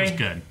Split was Happening.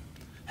 good.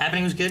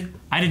 Happening was good.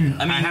 I haven't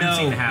No,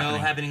 seen Happening. no,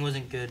 Happening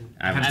wasn't good.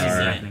 Avatar.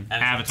 I haven't seen it.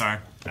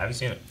 Avatar. I haven't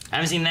seen it. I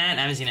haven't seen that.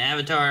 I haven't seen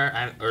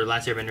Avatar or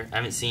Last Airbender. I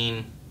haven't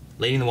seen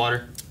Lady in the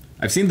Water.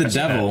 I've seen The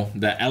Devil,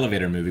 the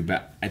elevator movie,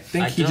 but I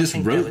think he don't just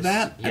think wrote was-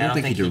 that. Yeah, I don't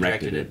think he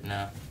directed it.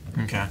 No.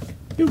 Okay.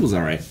 It was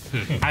alright.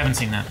 I haven't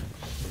seen that.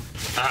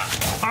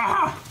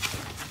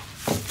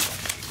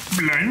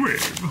 Blind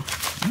wave.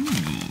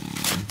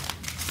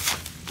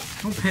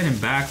 Don't pet him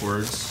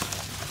backwards.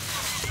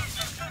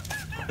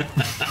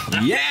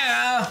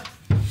 Yeah!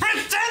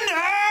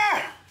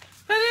 Pretender!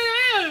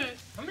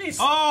 How many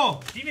Oh!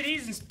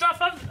 DVDs and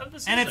stuff of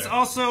this? And it's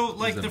also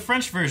like the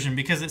French version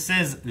because it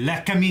says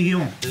Le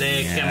Camillon.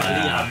 Le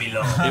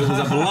Camaleon. It was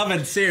a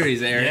beloved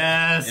series, Eric.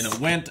 Yes. And it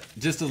went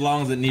just as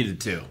long as it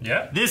needed to.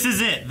 Yeah. This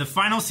is it, the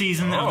final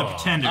season of The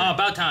Pretender. Oh,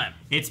 about time.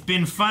 It's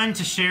been fun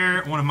to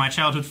share one of my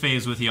childhood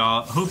faves with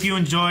y'all. Hope you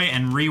enjoy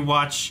and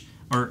rewatch,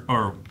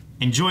 or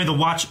enjoy the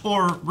watch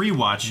or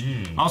rewatch.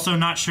 Also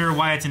not sure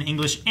why it's in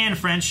English and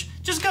French.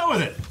 Just go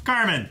with it.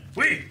 Carmen.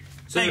 Wait.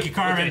 Thank you,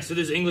 Carmen. Okay, so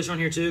there's English on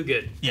here too?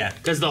 Good. Yeah.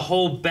 Because the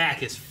whole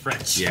back is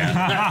French. Yeah.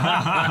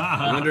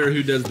 I wonder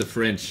who does the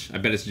French. I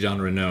bet it's Jean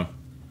Reno.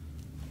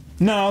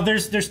 No,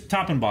 there's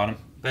top and bottom.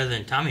 Better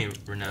than Tommy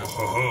Renault.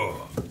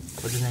 Oh.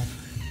 What's his name?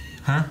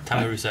 Huh?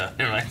 Tommy Rousseau.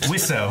 Never mind.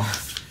 Wisso.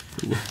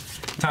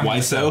 Why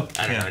so?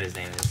 I don't Yeah. know what his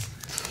name is.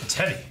 It's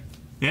heavy.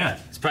 Yeah.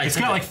 probably It's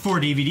got like 4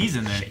 DVDs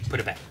in there. Put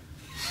it back.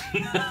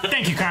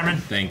 Thank you, Carmen.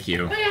 Thank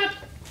you.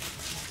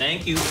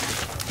 Thank you.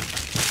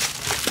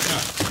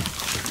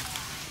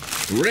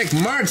 Rick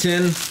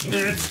Martin.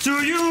 It's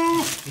to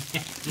you.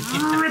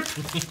 Rip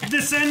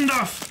this end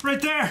off right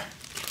there.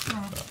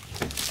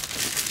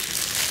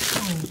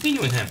 What are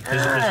you with him?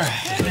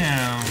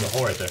 Damn. The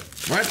hole right there.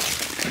 What?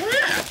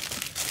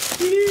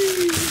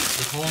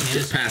 The whole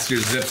is Past your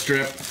zip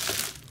strip.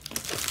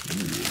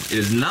 It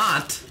is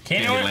not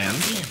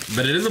Candyland,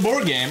 but it is a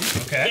board game.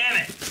 Okay. Damn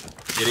it!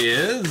 It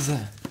is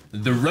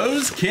The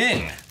Rose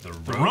King. The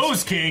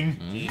Rose King.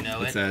 You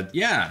know It's it.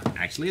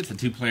 actually it's a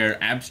 2-player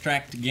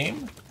abstract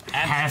game.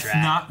 Hath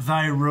Abstract. not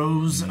thy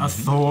rose a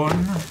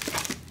thorn?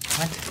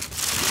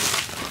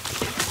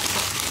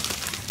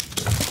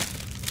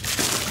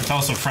 It's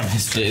also from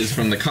history. It is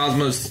from the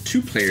Cosmos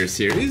 2-player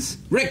series.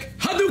 Rick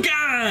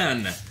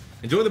Hadouken!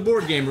 Enjoy the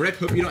board game, Rick.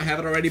 Hope you don't have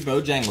it already,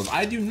 Bojangles.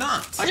 I do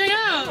not, Watch it go!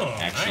 Oh,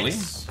 actually.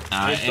 nice.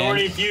 The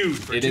Thorny And Feud.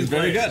 For it two is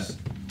very players. good.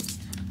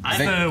 I've,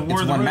 think the War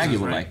it's of the one Roses, Maggie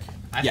would right? like.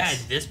 I've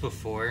Yes. had this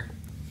before.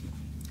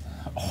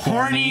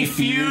 Horny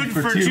feud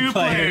for 2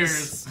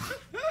 players.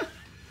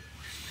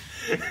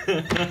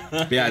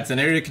 Yeah, it's an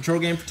area control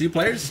game for 2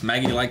 players.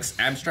 Maggie likes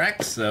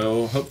abstract,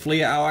 so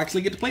hopefully I'll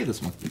actually get to play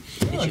this one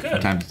Oh, from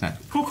good. time to time.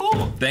 Cool,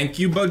 cool. Thank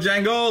you,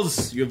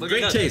 Bojangles. You have Look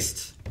great at that.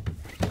 taste.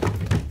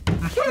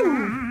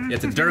 Yeah,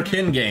 it's a Dirk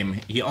Hin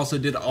game. He also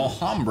did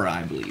Alhambra,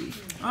 I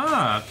believe.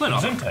 Ah, played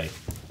off. Zentai.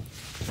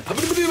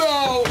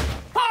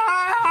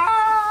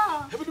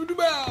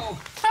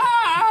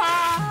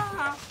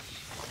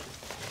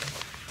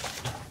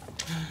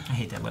 I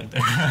hate that leg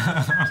there.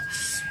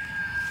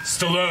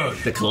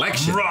 Stallone. The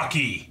collection.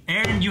 Rocky.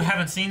 Aaron, you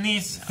haven't seen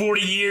these?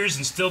 40 years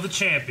and still the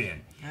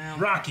champion.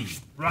 Rocky.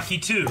 Rocky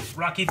 2.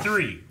 Rocky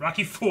 3.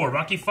 Rocky 4.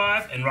 Rocky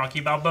 5. And Rocky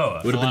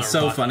Balboa. Would have a been lot of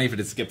so rock. funny if it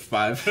had skipped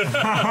 5.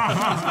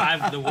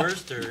 Five the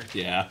worst, or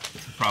Yeah.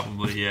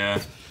 Probably,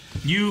 yeah.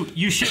 You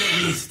should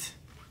at least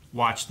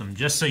watch them,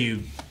 just so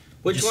you...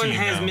 which Just so one you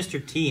has know.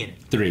 Mr. T in it?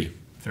 3.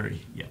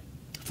 30, yeah.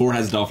 4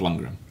 has Dolph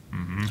Lundgren.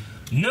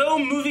 No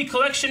movie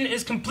collection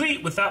is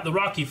complete without the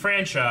Rocky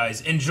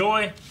franchise.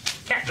 Enjoy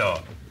Cat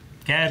Dog.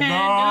 Cat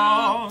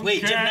Dog. Wait,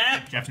 Jeff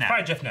Knapp? Jeff Knapp.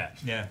 Probably Jeff Knapp.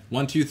 Yeah.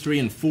 1, 2, 3,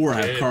 and 4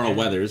 have Yeah, Carl yeah.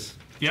 Weathers.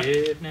 Yep.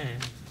 Jeff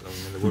Knapp.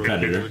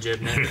 Predator.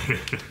 Jeff Knapp.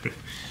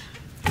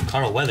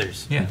 Carl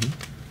Weathers. Yeah.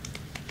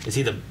 Is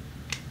he the?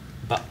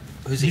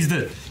 Who's he? He's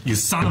the... You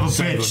son of a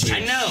bitch. I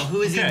know.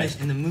 Who is Okay. he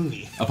in the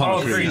movie?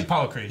 Apollo Creed. Creed.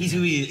 Apollo Creed. He's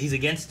who he's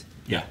against.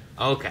 Yeah.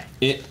 Okay.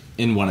 It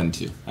in 1 and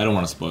 2. I don't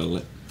want to spoil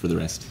it for the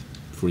rest.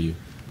 For you.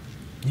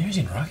 You ever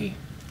seen Rocky?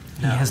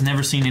 He has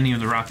never seen any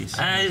of the Rockies.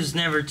 I was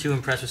never too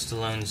impressed with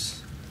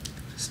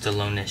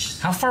Stallone-ish.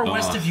 How far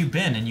west Oh. have you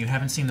been and you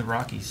haven't seen the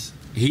Rockies?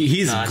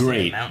 He's No, I've seen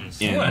great. the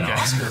mountains. in- He won an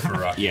Oscar for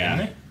Rocky, Yeah.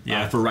 didn't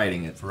Yeah. For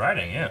writing it. he? For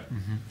writing, yeah.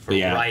 For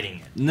Yeah. writing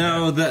it.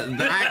 No,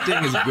 the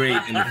acting is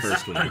great in the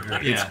first one.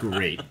 great. It's Yeah.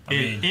 great.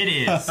 It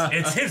is.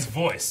 It's his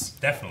voice,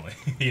 definitely.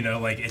 You know,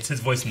 like, it's his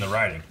voice in the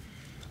writing.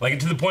 Like,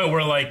 to the point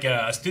where, like,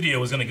 a studio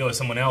was going to go with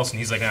someone else, and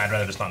he's like, nah, I'd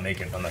rather just not make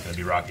it. I'm not going to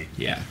be Rocky.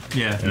 Yeah.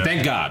 Yeah.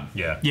 Thank God.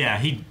 Yeah. Yeah,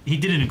 he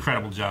did an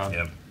incredible job.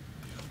 Yeah.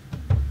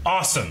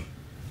 Awesome.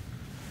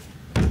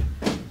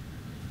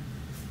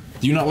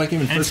 Do you not like him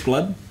in First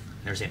Blood?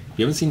 Never seen it.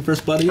 You haven't seen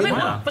First Blood either?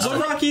 Wow. But What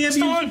still- Rocky have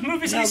still you? on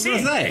movies I was gonna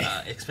seen. say.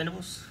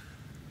 Expendables?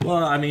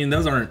 Well, I mean,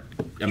 those aren't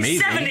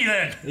amazing. 70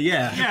 then.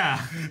 Yeah.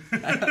 Yeah,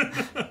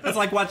 That's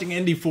like watching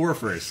Indy 4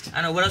 first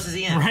I don't know. What else is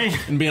he in? right?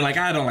 and being like,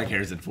 I don't like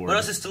Harrison Ford. What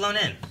else is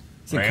Stallone in?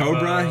 He's in Rambo.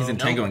 Cobra. He's in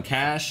Tango Nope. and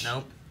Cash.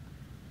 Nope.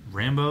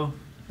 Rambo.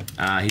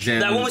 He's in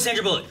That one with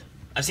Sandra Bullock.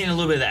 I've seen a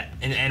little bit of that.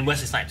 And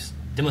Wesley Snipes.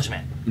 Demolition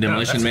Man.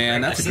 Demolition No,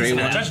 Man. That's a I've great seen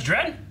one. that. Judge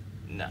Dredd?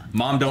 No.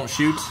 Mom Don't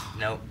Shoot.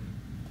 Nope.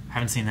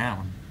 Haven't seen that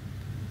one.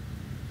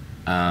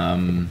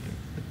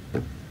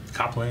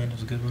 Copland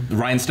was a good one.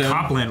 Rhinestone.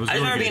 Copland was I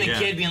really remember good, being a yeah.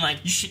 kid being like,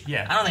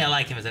 Yeah. I don't think I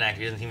like him as an actor.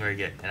 He doesn't seem very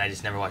good. And I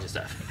just never watch his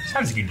stuff.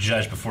 Sounds like you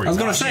judge before you I was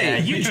gonna watch. say.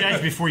 Yeah, you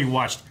judged before you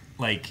watched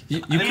like You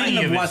any couldn't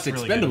of have it's watched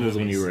really good Expendables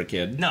when movies. you were a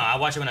kid. No, I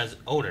watched it when I was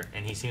older,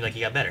 and he seemed like he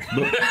got better.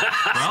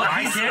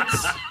 Spy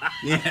Kids?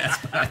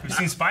 Yes. You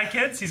seen Spy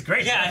Kids? He's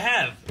great. Yeah, I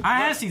have. I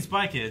have seen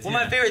Spy Kids. One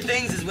of my favorite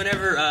things is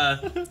whenever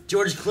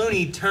George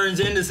Clooney turns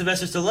into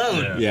Sylvester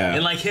Stallone. Yeah.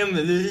 And like him,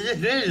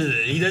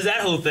 he does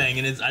that whole thing,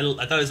 and I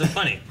thought it was so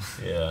funny.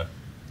 Yeah.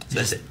 So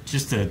that's it.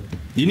 Just to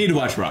You need to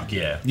watch Rock.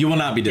 Yeah. You will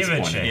not be Give it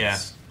a disappointed.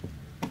 chance.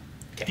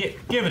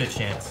 give it a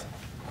chance.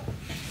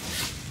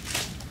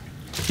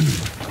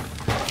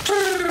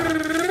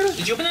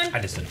 Did you open that? I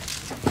just did.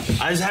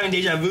 I was having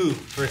deja vu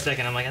for a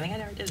second. I'm like, I think I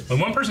never did this. When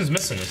one person's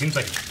missing, it seems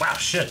like, wow,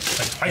 shit. It's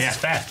like twice Yeah. as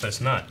fast, but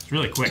it's not. It's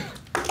really quick.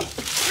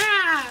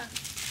 Ah!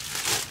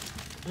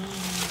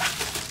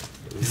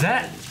 Is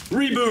that?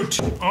 Reboot.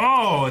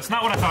 Oh, it's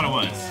not what I thought it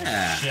was.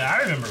 Yeah,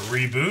 I remember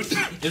Reboot.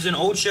 It was an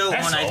old show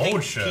That's on, I an think,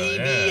 old show, PBS.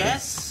 yeah.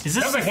 Is That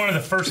this? was like one of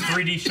the first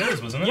 3D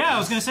shows, wasn't it? Yeah, I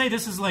was gonna say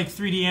this is like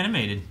 3D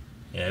animated.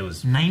 Yeah, it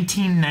was.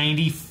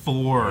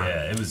 1994.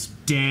 Yeah, it was.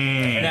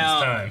 Dang.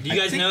 Now, time. do you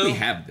guys I think know? we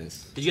have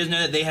this. Did you guys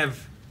know that they have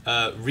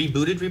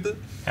Reboot?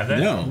 Have that?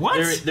 No.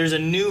 What? There's a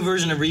new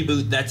version of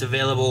Reboot that's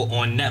available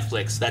on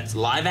Netflix. That's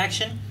live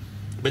action,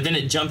 but then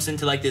it jumps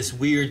into like this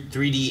weird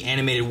 3D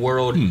animated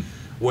world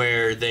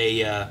where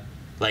they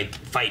like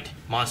fight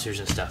monsters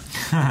and stuff.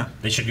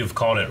 They should have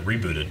called it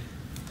Rebooted.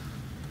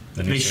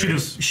 The new They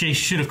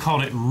should have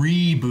called it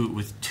Reboot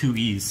with 2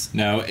 E's.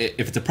 No, if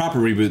it's a proper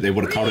reboot, they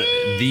would have called it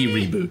The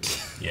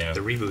Reboot. Yeah.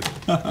 The Reboot.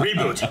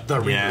 Reboot. The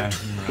Reboot.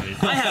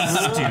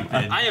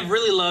 Yeah. I have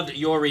really loved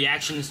your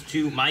reactions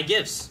to my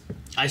gifts.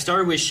 I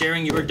started with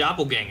sharing your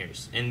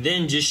doppelgangers, and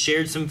then just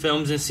shared some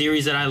films and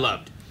series that I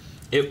loved.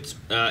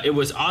 It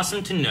was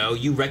awesome to know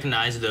you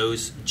recognize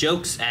those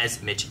jokes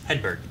as Mitch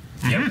Hedberg.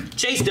 Yep.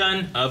 Chase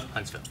Dunn of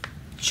Huntsville.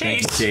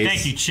 Chase.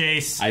 Thank you,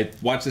 Chase. I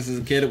watched this as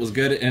a kid. It was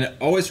good, and it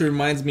always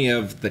reminds me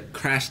of the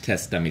Crash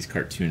Test Dummies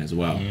cartoon as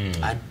well.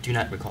 I do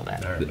not recall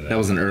that. I remember That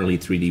was an early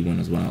 3D one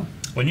as well.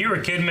 When you were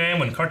a kid, man,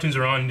 when cartoons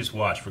are on, you just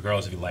watch,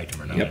 regardless if you liked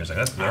them or not. Yep. You're just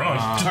like, they're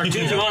on.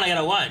 Cartoons are on, I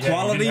gotta watch. Yeah, you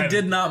Quality didn't have-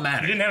 did not You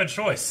matter. didn't have a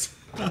choice.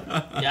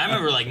 Yeah, I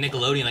remember like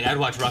Nickelodeon. Like I'd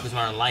watch Rocko's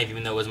Modern Life,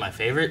 even though it was my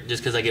favorite,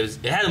 just because like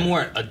it had a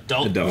more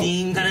adult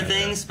theme kind of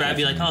things. But I'd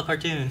be like, oh,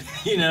 cartoon,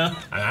 you know.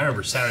 I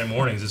remember Saturday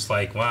mornings. It's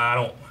like, well, I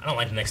don't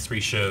like the next 3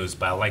 shows,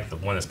 but I like the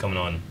one that's coming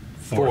on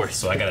fourth.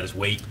 So I gotta just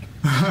wait.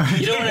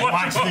 You don't want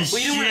Watch this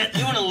well,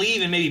 you want to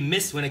leave and maybe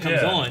miss when it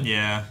comes Yeah. on,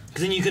 Yeah.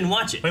 because then you can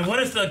watch it. Wait,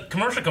 what if the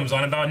commercial comes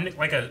on about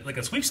like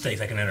a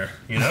sweepstakes I can enter?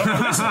 You know,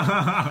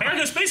 I gotta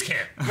go to space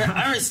camp. I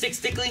remember Stick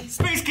Stickly,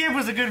 Space Camp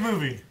was a good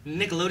movie.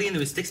 Nickelodeon. It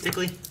was Stick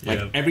Stickly.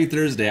 Yeah. Every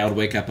Thursday, I would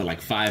wake up at like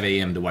 5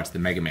 a.m. to watch the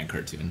Mega Man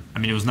cartoon I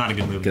mean, it was not a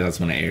good movie, because that's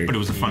when it aired. but it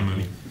was a fun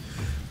movie.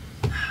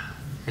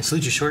 And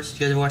Salute Your Shorts.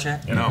 Did you guys ever watch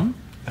that? You know,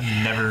 I've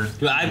never.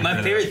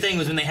 My favorite thing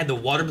was when they had the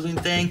water balloon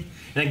thing.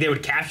 And like they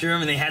would capture him,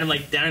 and they had him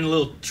like down in a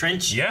little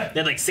trench. Yeah. They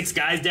had like 6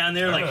 guys down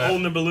there, like remember that.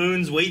 holding their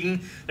balloons,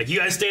 waiting. Like, you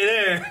guys stay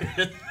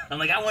there. I'm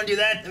like, I want to do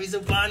that. That'd be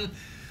so fun.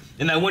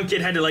 And that one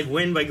kid had to like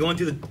win by going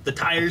through the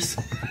tires.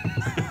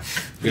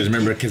 You guys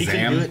remember He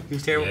couldn't do it. Kazam? He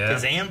was terrible. Yeah.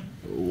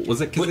 Kazam.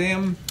 Was it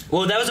Kazam?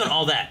 Well, that was on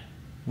All That,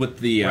 With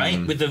the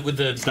right? With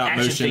the stop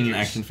action motion figures.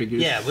 action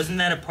figures? Yeah, wasn't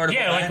that a part of?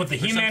 yeah, All like That with the or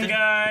He-Man something?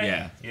 guy.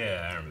 Yeah.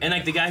 Yeah, I remember. And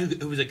like the guy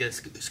who was like a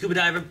scuba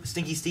diver,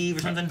 Stinky Steve or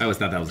something. I always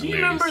thought that was Do you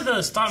hilarious. remember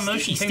the stop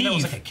motion Stinky thing that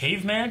was Steve. like a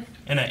caveman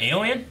and an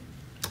alien?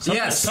 Something,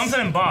 Yes. Something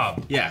in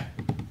Bob. Yeah.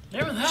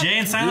 Remember that? Jay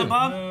and Silent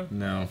Bob?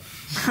 No. No,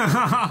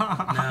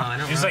 I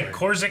don't. It was like remember.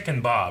 Korzik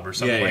and Bob or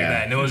something Yeah, like yeah.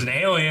 that. And it was an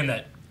alien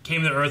that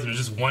came to Earth and there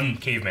was just one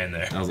caveman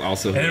there. That was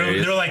also And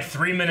hilarious. they were like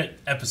 3-minute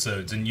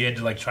episodes, and you had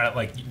to like try to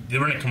like they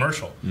were in a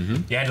commercial.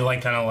 You had to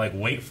like kind of like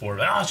wait for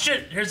it. Oh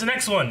shit! Here's the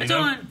next one. You It's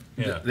know? on.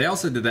 Yeah. They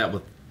also did that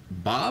with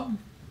Bob.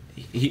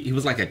 He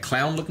was like a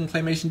clown-looking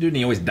claymation dude, and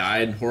he always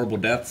died horrible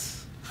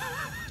deaths.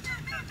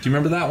 Do you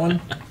remember that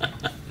one?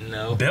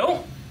 No.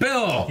 Bill?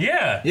 Bill.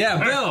 Yeah. Yeah,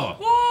 Bill.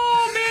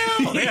 Oh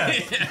Bill. Yeah.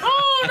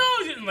 Oh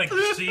no! He didn't like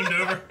seemed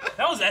over.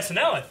 That was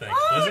SNL, I think.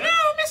 Wasn't it?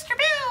 Mr.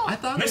 Bill! I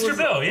thought Mr.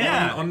 Bill,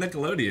 yeah. on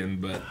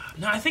Nickelodeon, but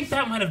No, I think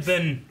that might have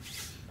been.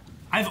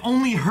 I've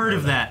only heard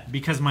of that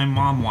because my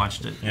mom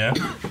watched it, Yeah.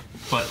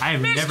 but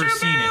I've never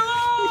seen it.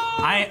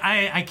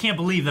 I can't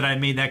believe that I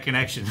made that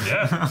connection.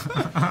 Yeah.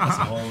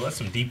 That's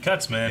some deep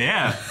cuts, man.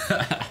 Yeah.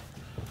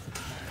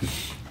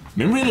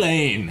 Memory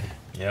Lane.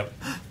 Yep.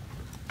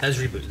 That's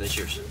Reboot. That's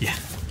yours. Yeah.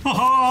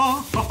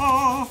 I'm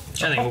trying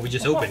to think what we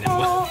just opened and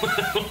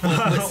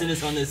what's in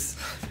us on this.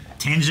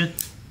 Tangent.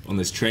 On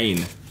this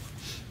train.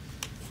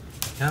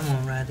 Come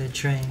on, ride the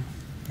train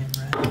and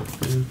ride.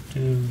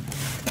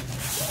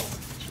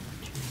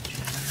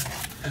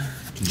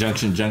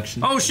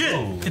 Junction. Oh shit!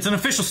 It's an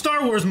official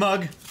Star Wars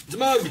mug. It's a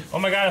mug. Oh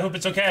my god, I hope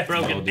it's okay.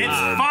 Broken. Oh, dear. It's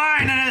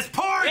fine and it's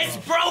ports. It's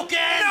broken.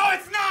 No,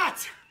 it's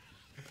not.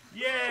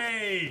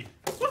 Yay!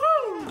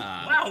 Woohoo!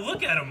 Wow,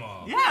 look at them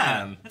all.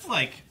 Yeah, it's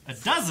like a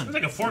dozen, It's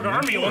like a Fork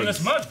Army on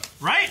this mug.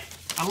 right?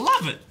 I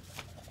love it.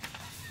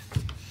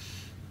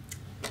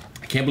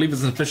 I can't believe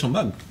it's an official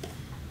mug.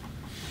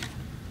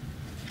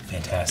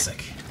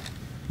 Fantastic.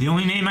 The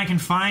only name I can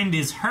find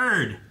is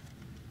Herd.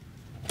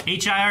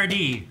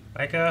 H-I-R-D.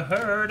 Like a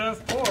herd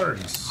of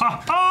porgs.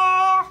 Ha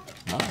ha!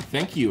 Oh,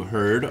 thank you,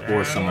 Herd,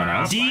 or someone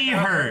else. D Like a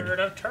Herd. herd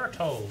of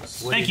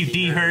turtles. What Thank is you,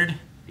 D Herd.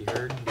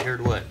 D-Herd?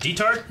 D-Herd what?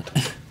 D-tard?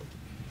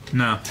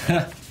 No.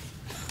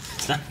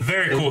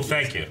 Very cool,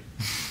 thank you.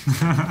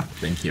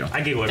 Thank you.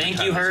 I giggle every Thank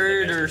time you, I say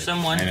Herd, that, or actually.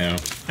 someone. I know.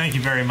 Thank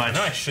you very much.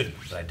 No, I shouldn't,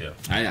 but I do.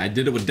 I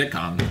did it with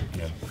Dickon.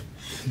 Yeah.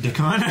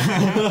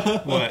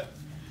 Decon? What?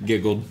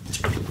 Giggled.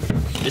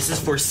 This is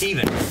for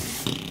Steven.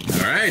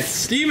 All right,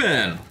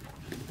 Steven.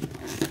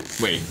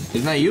 Wait,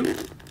 isn't that you?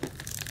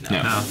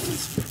 No. No.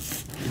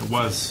 It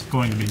was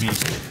going to be me.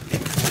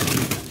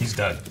 He's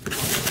done.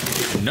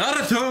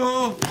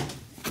 Naruto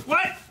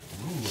What?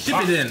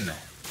 Shippuden.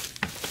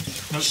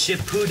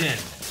 Shippuden.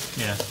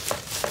 Yeah.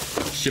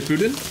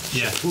 Shippuden?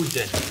 Yeah.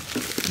 Shippuden.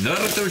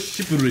 Naruto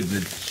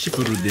Shippuden.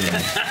 Shippuden.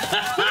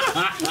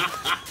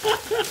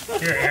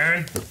 Here,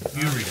 Aaron,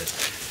 you read it.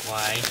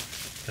 Why?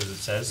 Because it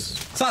says...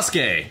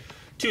 Sasuke.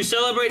 To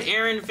celebrate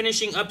Aaron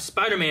finishing up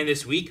Spider-Man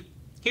this week,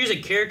 here's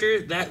a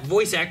character that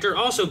voice actor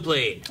also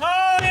played. Oh,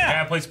 yeah.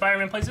 Yeah, I played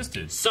Spider-Man, plays this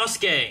dude.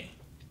 Sasuke.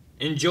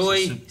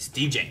 Enjoy,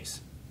 Steve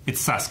James.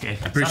 It's Sasuke.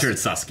 Pretty sure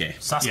it's Sasuke.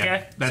 Sasuke?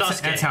 Yeah.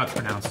 Sasuke. That's how it's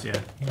pronounced,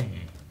 yeah.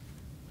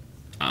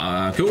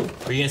 Cool.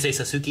 Were you gonna say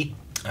Sasuke?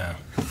 Oh.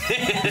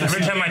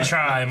 Every time I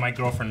try, my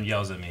girlfriend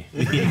yells at me.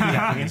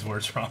 Yeah, means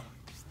words wrong.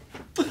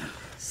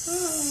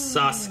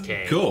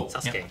 Sasuke. Cool.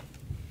 Sasuke.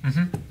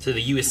 So the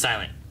U is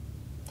silent.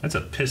 That's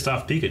a pissed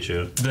off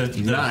Pikachu.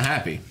 He's not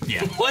happy.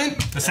 Yeah. What?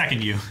 The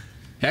second you.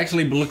 He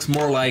actually looks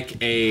more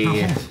like a...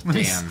 Damn. Let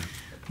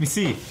me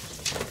see.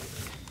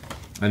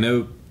 I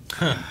know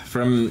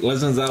from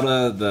Legend of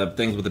Zelda, the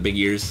things with the big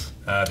ears.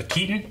 The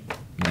Keaton?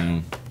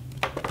 No.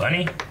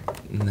 Bunny?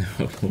 No.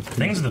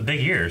 Things with the big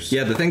ears.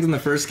 Yeah, the things in the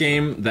first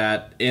game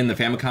that in the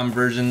Famicom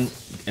version,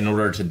 in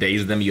order to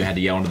daze them, you had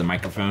to yell into the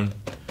microphone.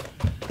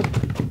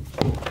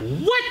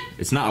 What?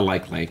 It's not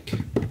like. Like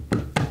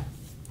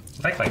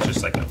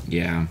just like a...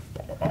 Yeah.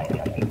 I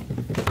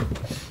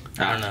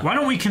don't know. Why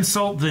don't we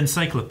consult the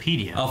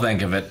encyclopedia? I'll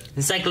think of it.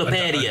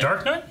 Encyclopedia. A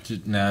Dark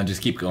Knight? No,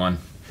 just keep going.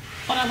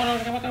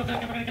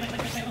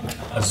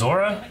 A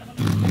Zora?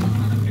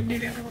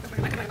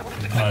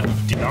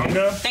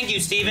 Didonga? Thank you,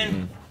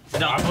 Steven.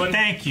 Goblin?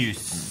 Thank you,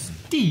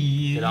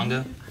 Steve.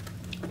 Didonga.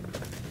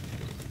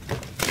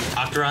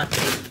 Octorok.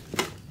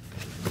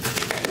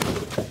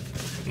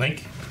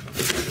 Link?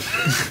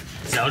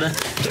 Zelda.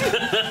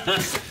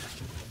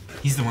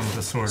 He's the one with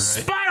the sword,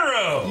 right?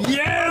 Spyro!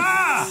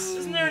 Yes!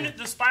 Isn't there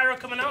the Spyro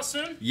coming out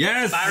soon?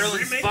 Yes! Spyro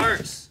and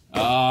Sparks.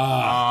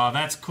 Oh,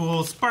 that's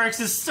cool. Sparks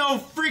is so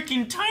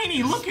freaking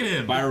tiny. Look at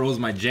him. Spyro's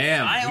my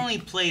jam. I only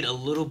played a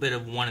little bit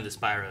of one of the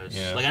Spyros.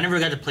 Yeah. Like, I never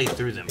got to play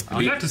through them.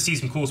 We got to see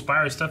some cool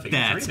Spyro stuff at E3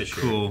 That's this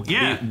year. cool.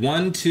 Yeah. The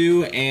 1,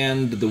 2,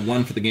 and the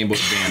one for the Game Boy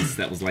Advance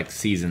that was like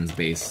seasons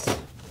based.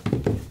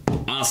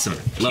 Awesome.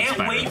 Love Can't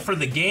Spyro. wait for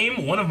the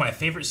game, one of my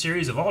favorite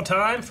series of all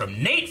time,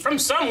 from Nate from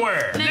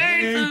Somewhere.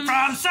 Nate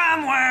from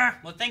somewhere.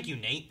 Well, thank you,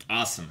 Nate.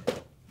 Awesome.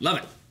 Love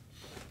it.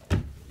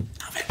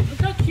 Look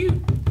how cute.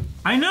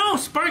 I know.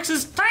 Sparks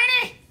is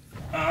tiny.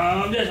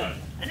 This one.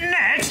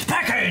 Next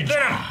package.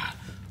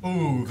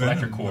 Ooh,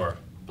 Collector Core.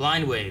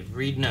 Blind Wave.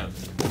 Read note.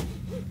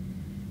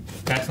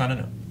 That's not a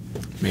no.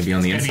 Maybe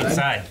on the Gotta be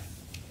inside.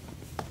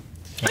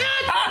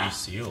 inside.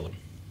 Resealed.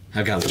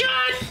 I've got to look it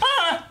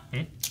up.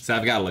 So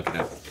I've got to look it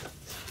up.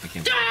 I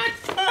can't.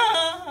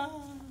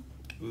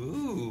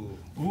 Ooh.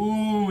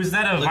 Ooh, is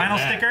that a Look at vinyl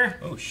that. sticker?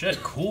 Oh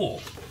shit,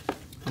 cool.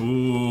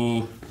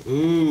 Ooh.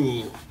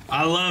 Ooh.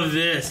 I love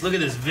this. Look at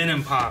this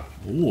Venom pop.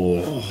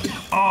 Ooh.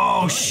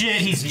 Oh shit,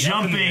 he's Is he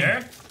up in the jumping.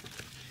 air?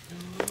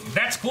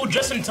 That's cool,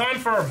 just in time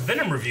for our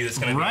Venom review that's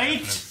gonna be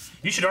Right? happening.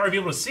 You should already be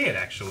able to see it,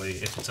 actually,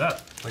 if it's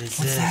up. What is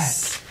What's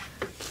this?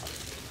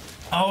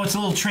 Oh, it's a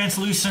little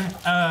translucent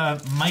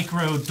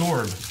micro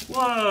dorb.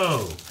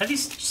 Whoa! Have you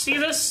see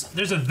this?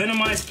 There's a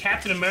Venomized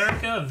Captain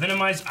America, a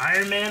Venomized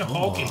Iron Man,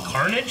 Hulk, and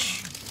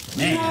Carnage.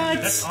 Man,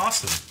 What? that's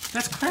awesome.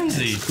 That's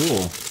crazy.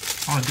 Cool.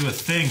 I want to do a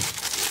thing.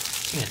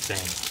 Give me a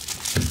thing.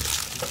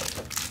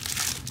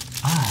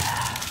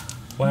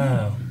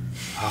 Wow.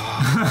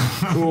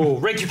 Cool.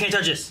 Rick, you can't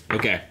touch this.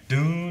 Okay.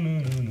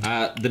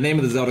 The name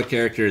of the Zelda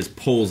character is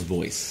Pole's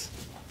Voice.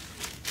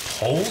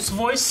 Pole's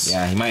voice?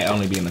 Yeah, he might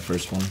only be in the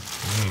first one.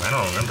 I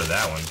don't remember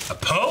that one. A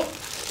Poe?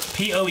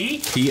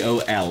 P-O-E?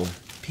 P-O-L.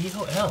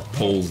 P-O-L.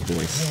 Pole's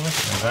Voice. I don't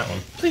recognize that one.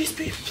 Please,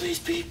 please, please,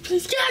 please,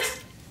 please.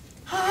 Yes!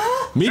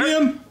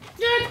 Medium?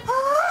 Yes!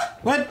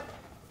 What?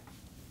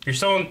 You're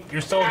still on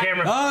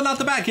camera. Oh, not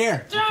the back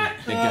here.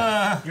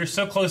 You're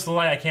so close to the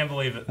light, I can't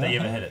believe it that you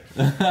even hit it.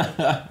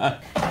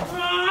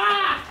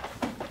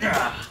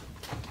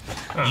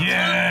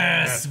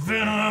 Yes,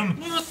 Venom.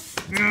 Pop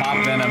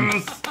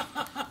Venom.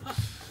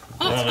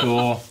 That's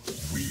cool.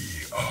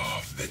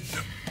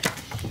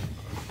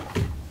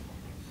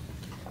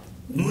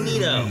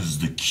 Neato. Is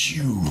the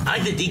cue. I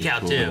like the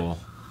decal too.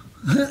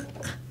 Cool.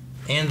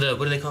 And the,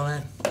 what do they call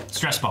that?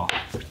 Stress ball.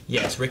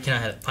 Yes, Rick and I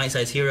have pint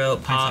size hero,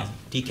 pop,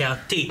 decal,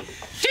 T.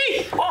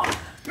 T! Oh,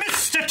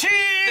 Mr. T!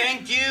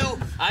 Thank you.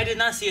 I did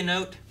not see a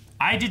note.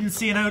 I didn't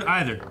see a note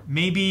either.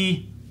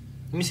 Maybe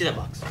Let me see that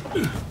box.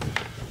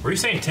 Were you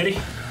saying titty?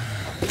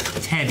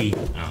 Teddy.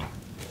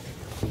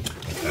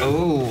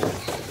 Oh.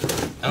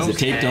 Is it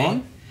taped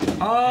on?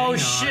 Oh on.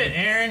 shit,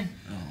 Aaron.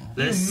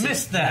 You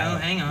missed that. No,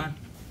 hang on.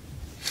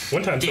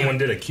 One time someone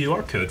did a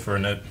QR code for a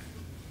note.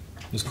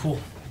 It was cool.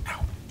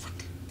 Ow.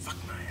 Fuck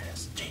my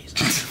ass.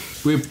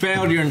 Jeez. We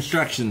failed your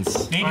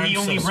instructions. Maybe he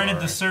I'm only so rented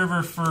sorry. the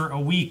server for a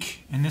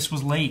week, and this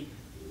was late.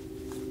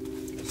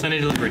 Sunday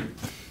delivery.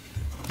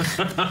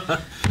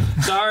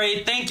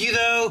 Sorry, thank you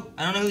though.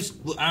 I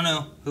don't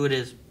know who it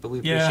is, but we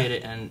appreciate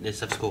it, and this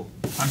stuff's cool.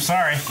 I'm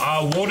sorry.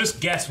 We'll just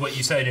guess what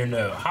you said in your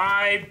note.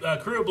 Hi,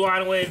 crew of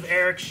Blind Wave,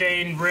 Eric,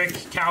 Shane, Rick,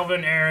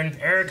 Calvin, Aaron.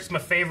 Eric's my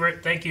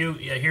favorite. Thank you.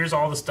 Yeah, here's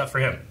all the stuff for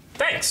him.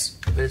 Thanks.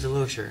 But it's a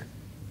little shirt.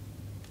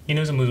 He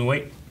knows I'm losing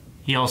weight.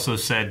 He also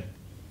said,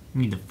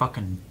 "You need to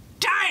fucking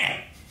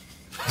diet."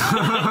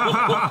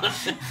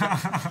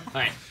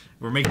 Alright.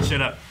 We're making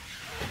shit up.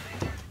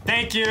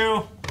 Thank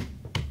you.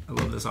 I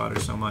love this otter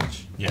so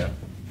much. Yeah.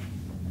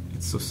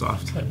 It's so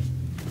soft. And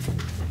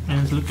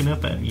it's looking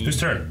up at me. Whose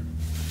turn?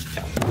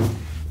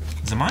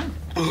 Is it mine?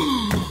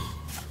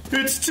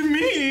 It's to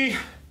me.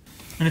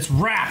 And it's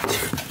wrapped.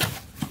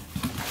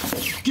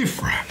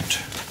 Gift wrapped.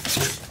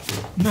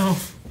 No.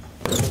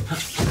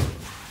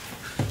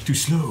 Too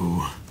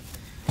slow.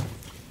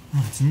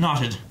 Oh, it's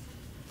knotted.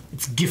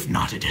 It's gift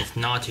knotted.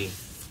 Naughty.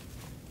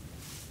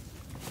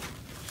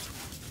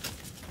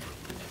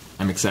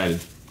 I'm excited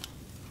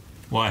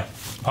Why?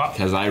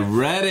 because I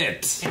read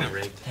it. Damn it,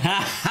 rigged. Ha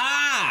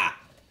ha!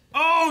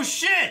 Oh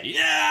shit!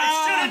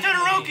 Yeah! It's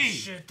Todoroki!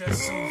 Shit,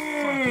 that's so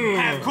fucking...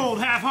 Half cold,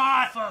 half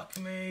hot! Fuck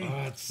me.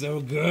 Oh, it's so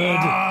good.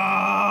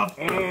 Fuck!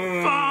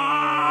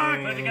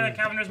 I think I got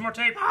Calvin, there's more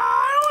tape.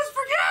 I always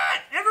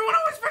forget! Everyone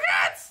always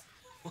forgets!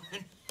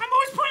 I'm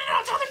always pointing it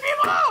out to other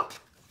people!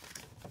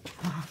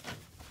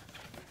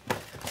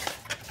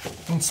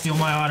 Don't steal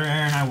my otter,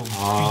 Aaron. I will beat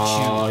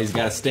Oh, he's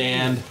got a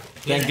stand.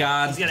 Thank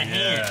God. He's got a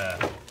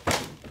hand. Yeah.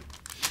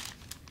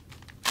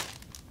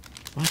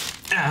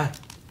 Ah.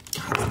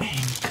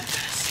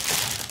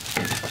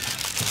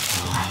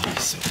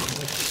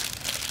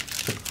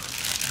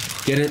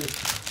 Get it?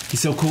 He's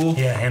so cool.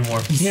 Yeah, hand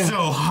warm. you. So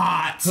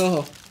hot!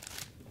 Oh.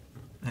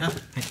 I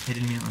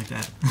didn't mean it like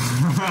that.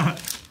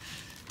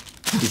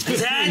 He's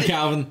 15,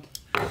 Calvin.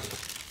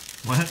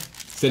 What?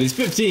 Said he's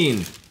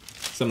 15.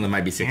 Some of them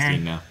might be 16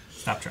 Aaron. now.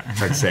 Stop trying.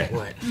 Hard to say.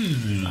 What?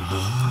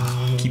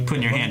 Keep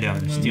putting your hand down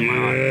and steal my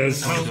otter.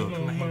 Yes. I'm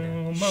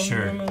gonna do it.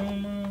 Sure.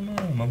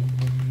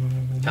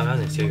 Calvin, I was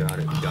gonna steal your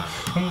otter. You got it.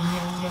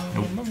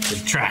 Nope. You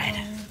tried.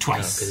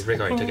 Twice. Because Rick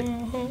already took it.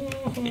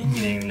 You didn't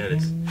even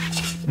notice.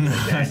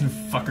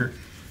 Fucker.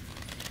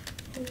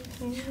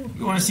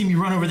 You want to see me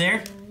run over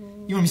there?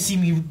 You want to see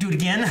me do it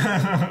again?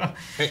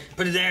 Hey,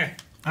 put it there.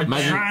 I'm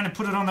Imagine- trying to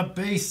put it on the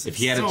base. If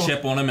he had a So-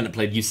 chip on him and it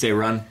played You Say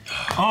Run,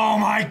 Oh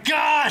my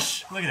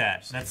gosh! Look at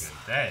that. That's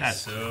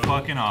That's so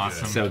fucking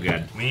awesome. so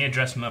good. We need to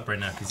dress him up right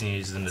now because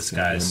he's in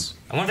disguise.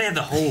 I wonder if they have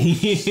the whole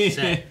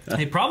set.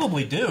 They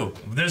probably do.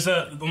 There's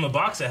on the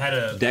box that had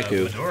a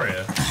Deku.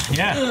 fedora.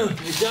 Yeah. It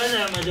does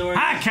have my door.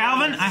 Hi,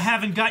 Calvin. I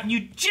haven't gotten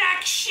you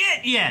jack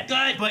shit yet,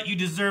 Good. but you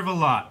deserve a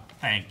lot.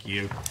 Thank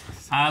you.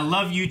 I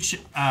love you.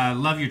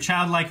 Love your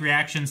childlike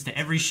reactions to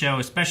every show,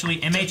 especially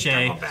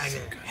MHA.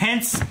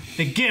 Hence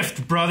the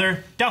gift,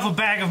 brother. Duffel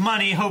bag of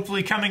money,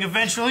 hopefully coming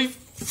eventually.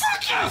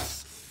 Fuck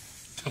yes!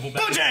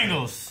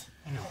 Bojangles.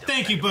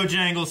 Thank you,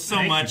 Bojangles,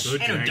 so much.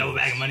 Ain't no double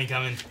bag of money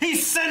coming.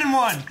 He's sending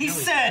one. He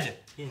said.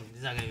 He's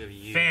not gonna give you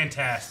you.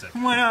 Fantastic.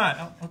 Why not?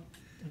 I'll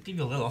give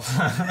you a little.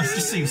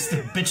 Just so you stop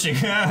bitching.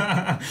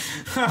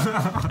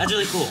 That's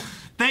really cool.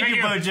 Thank you,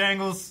 you.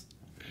 Bojangles.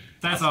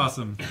 That's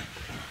awesome.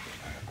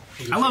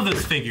 I love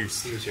those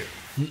figures. He was here.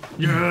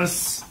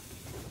 Yes.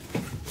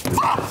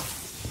 Blow.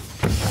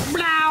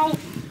 Flower.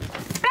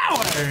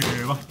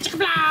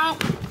 Blow.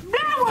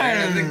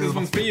 I think this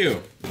one's for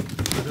you.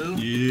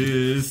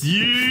 Yes,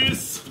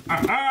 yes.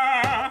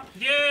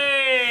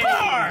 Yay!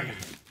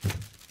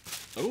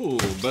 Oh,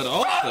 but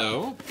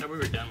also I thought we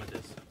were done with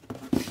this.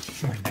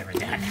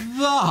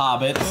 The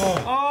Hobbit.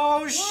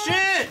 Oh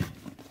shit!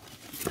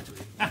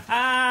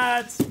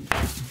 It's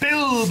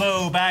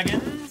Bilbo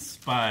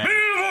Baggins by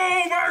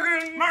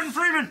Martin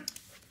Freeman.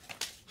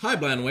 Hi,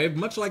 Blind Wave.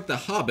 Much like The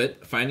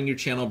Hobbit, finding your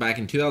channel back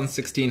in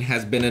 2016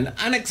 has been an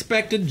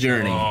unexpected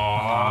journey.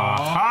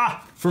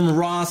 Aha! From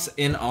Ross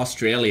in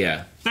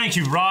Australia. Thank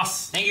you,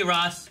 Ross. Thank you,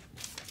 Ross.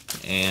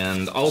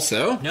 And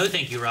also, No,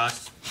 thank you,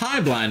 Ross. hi,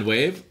 Blind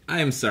Wave.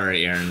 I am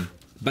sorry, Aaron,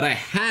 but I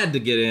had to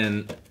get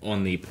in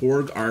on the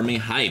Porg Army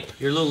hype.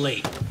 You're a little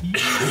late.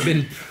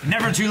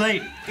 Never too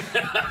late.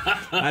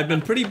 I've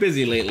been pretty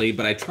busy lately,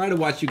 but I try to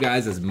watch you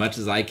guys as much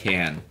as I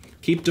can.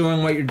 Keep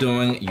doing what you're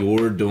doing.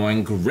 You're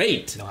doing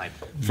great. No hype.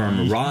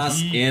 From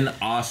Ross in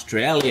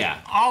Australia.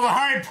 All the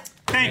hype.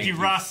 Thank you,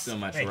 Ross. So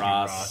much, Thank you,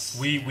 Ross.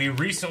 We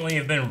recently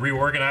have been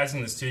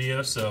reorganizing the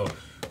studio, so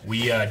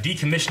we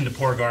decommissioned the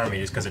Porg Army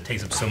just because it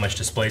takes up so much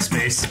display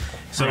space.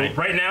 So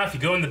right now, if you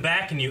go in the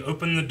back and you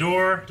open the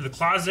door to the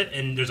closet,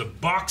 and there's a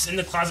box in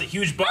the closet,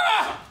 huge box.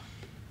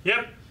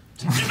 Yep,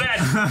 too bad.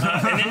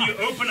 And then you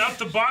open up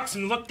the box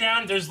and look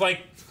down. There's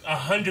like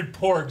 100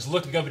 porgs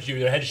looking up at you,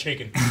 their heads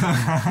shaking.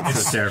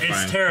 It's terrifying.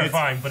 It's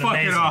terrifying, but Fucking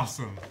amazing.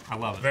 awesome. I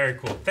love it. Very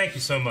cool. Thank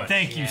you so much.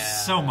 Thank you Yeah.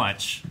 so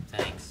much.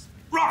 Thanks.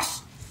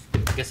 Ross! I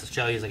guess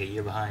Australia's like a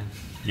year behind.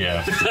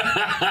 Yeah.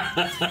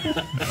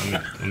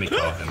 let me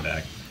call him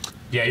back.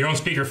 Yeah, you're on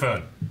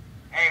speakerphone.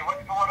 Hey,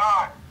 what's going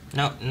on?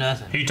 No,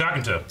 nothing. Who you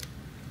talking to?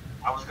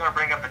 I was gonna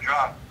bring up the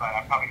drug, but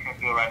I probably shouldn't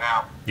do it right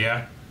now.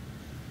 Yeah?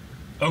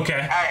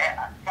 Okay. Hey,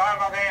 sorry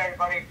about that,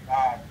 everybody.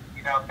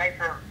 You know, thanks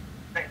for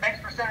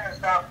sending the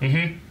stuff.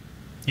 Mm-hmm.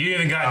 You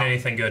haven't gotten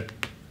anything good.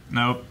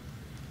 Nope.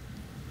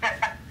 You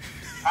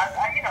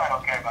know I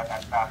don't care about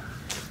that stuff.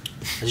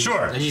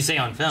 Sure. As you say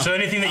on film. So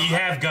anything that you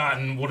have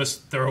gotten, we'll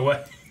just throw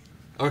away.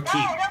 Or keep.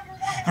 No, You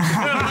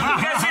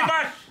gotta see it,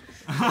 bud.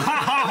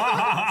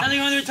 Something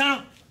going through the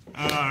tunnel.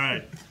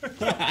 Alright.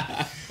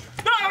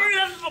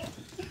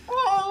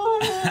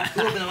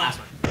 Open the last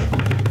one.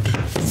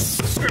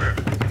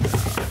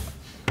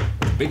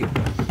 Big.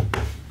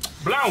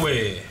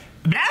 Blowy.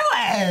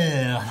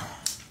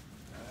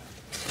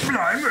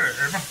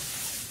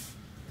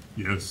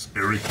 Yes,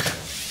 Eric.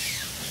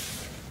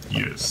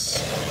 Yes.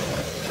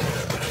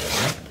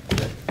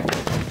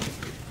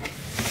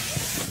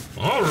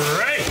 All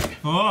right.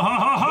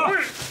 Oh,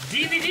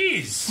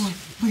 DVDs.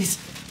 please,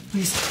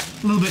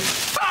 a little bit.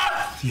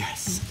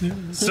 Yes.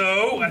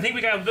 So I think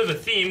we got a bit of a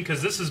theme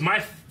because this is my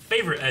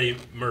favorite Eddie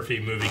Murphy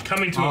movie,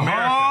 Coming to Oh,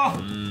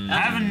 America. I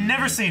haven't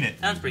never seen it.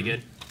 Sounds pretty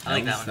good. I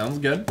like that one. Sounds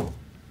good.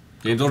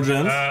 James Earl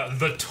Jones.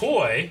 The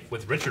Toy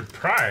with Richard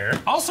Pryor.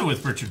 Also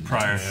with Richard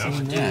Pryor.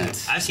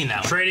 I've seen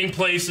that one. Trading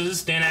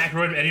Places, Dan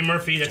Aykroyd and Eddie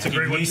Murphy. That's a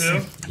great one too.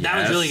 That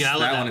one's really good. I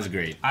love that that one is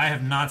great. I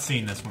have not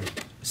seen this one.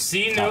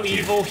 See No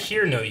Evil,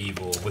 Hear No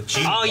Evil with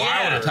Gene Oh,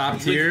 yeah. Wilder. Top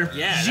tier.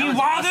 Yeah. that Gene one's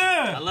Wilder!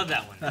 awesome. I love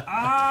that one.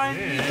 I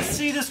need to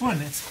see this one.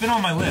 It's been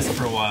on my list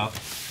for a while.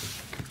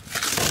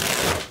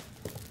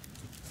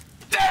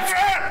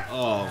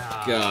 Oh,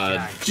 God.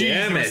 God.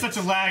 Damn There's it. such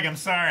a lag. I'm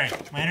sorry.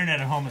 My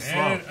internet at home is slow.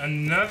 And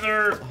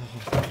another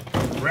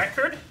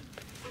record.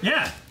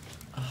 Yeah.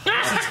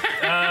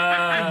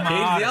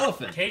 Cage the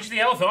Elephant. Cage the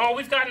Elephant. Oh,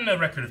 we've gotten a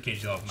record of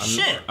Cage the Elephant.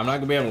 Shit. I'm not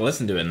going to be able to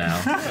listen to it now.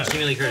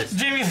 Jamie Lee Curtis.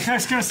 Jamie, I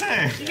was gonna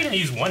say. You can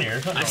use one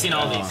ear. I've seen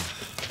all these.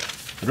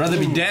 I'd rather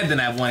be dead than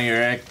have one ear,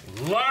 Eric.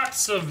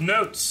 Lots of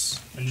notes.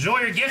 Enjoy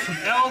your gift from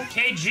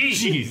LKG.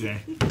 Jeez.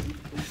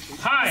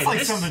 Hi, It's like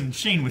this, something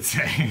Shane would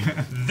say.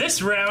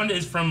 this round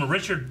is from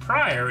Richard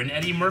Pryor and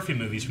Eddie Murphy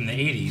movies from the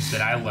 80s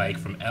that I like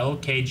from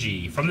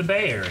LKG, from the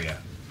Bay Area.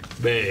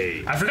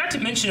 Bay. I forgot to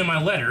mention in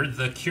my letter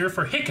the cure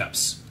for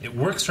hiccups. It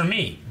works for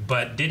me,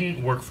 but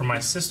didn't work for my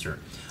sister.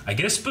 I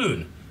get a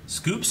spoon,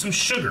 scoop some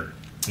sugar,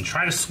 and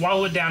try to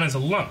swallow it down as a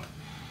lump.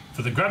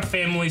 For the Grub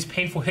family's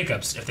painful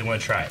hiccups, if they want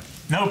to try it.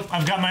 Nope,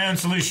 I've got my own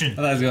solution.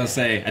 I was going to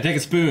say, I take a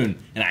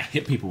spoon and I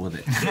hit people with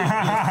it.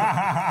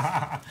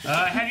 Have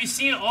you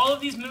seen all of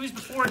these movies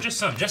before, or just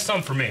some? Just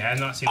some for me. I have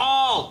not seen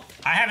All.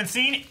 I haven't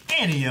seen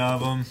any of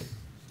them.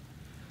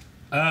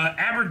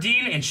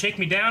 Aberdeen and Shake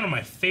Me Down are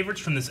my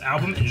favorites from this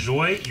album.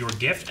 Enjoy your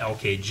gift,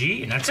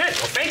 LKG. And that's it. Well,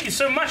 thank you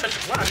so much.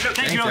 That's a lot of notes.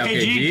 Thank you,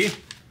 Thanks, LKG.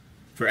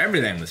 for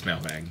everything in this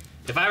mailbag.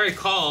 If I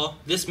recall,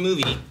 this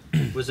movie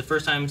was the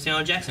first time Samuel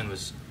L. Jackson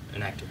was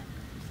an actor.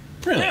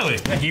 Really?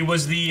 Yeah, he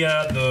was the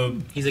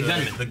He's a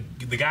gunman.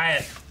 The guy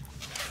at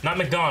not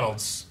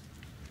McDonald's.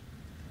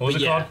 What was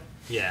But it yeah, called?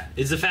 yeah.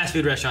 It's a fast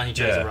food restaurant he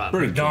tries to rob.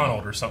 Pretty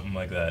McDonald or something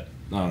like that.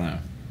 Oh, no.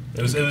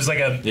 It was like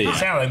a Yeah. it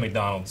sounded like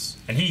McDonald's,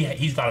 and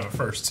he thought of it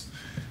first,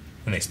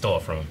 and they stole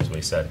it from him. Is what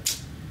he said.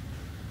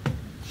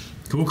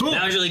 Cool.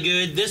 That was really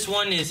good. This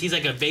one is he's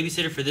like a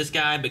babysitter for this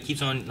guy, but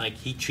keeps on like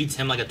he treats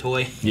him like a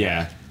toy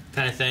Yeah.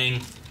 kind of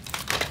thing.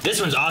 This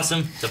one's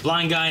awesome. It's a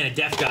blind guy and a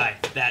deaf guy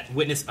that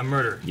witnessed a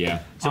murder. Yeah.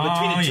 So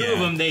between the two of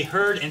yeah. them, they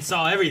heard and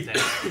saw everything.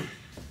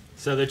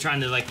 So they're trying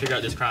to like figure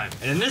out this crime.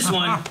 And in this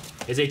one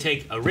is they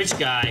take a rich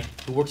guy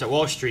who works at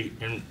Wall Street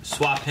and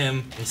swap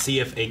him and see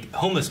if a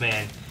homeless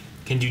man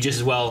can do just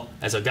as well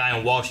as a guy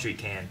on Wall Street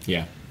can.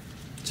 Yeah.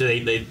 So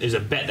there's a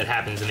bet that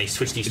happens and they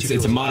switch these two It's a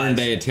people's modern lives.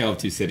 day A Tale of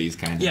Two Cities,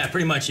 kind of. Yeah,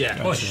 pretty much,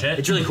 yeah. Oh shit!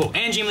 It's really cool.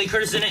 And Jamie Lee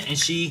Curtis in it, and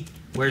she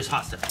wears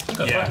hot stuff.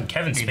 Look at fucking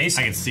Kevin Spacey.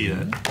 I can see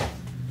that.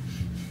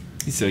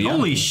 He's so young.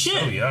 Holy So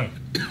shit! young.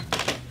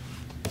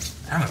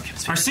 I don't know Kevin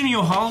Spacey.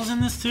 Arsenio Hall's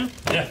in this too?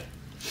 Yeah,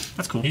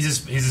 That's cool.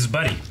 he's his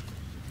buddy.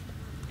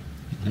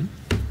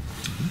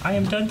 I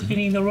am done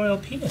cleaning the royal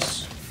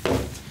penis.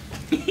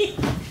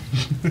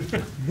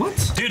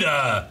 What? Dude,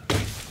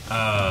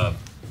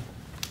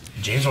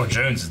 James Earl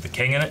Jones is the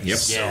king in it. Yep.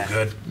 So Yeah.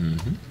 good.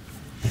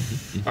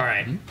 All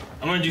right, I'm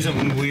gonna do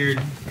something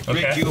weird. Rick,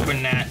 Okay. you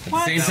open that.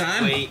 What? Same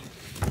time? Wait.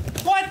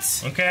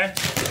 What? Okay.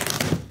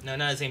 No,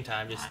 not at the same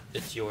time. Just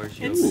it's yours.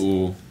 You It's-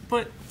 Ooh.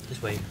 But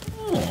just wait.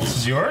 This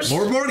is yours?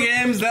 More board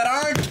games that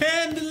are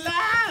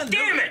Candyland.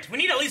 Damn it! We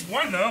need at least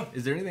one though.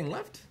 Is there anything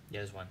left? Yeah,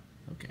 there's one.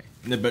 Okay.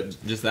 No, but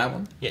just that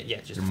one? Yeah,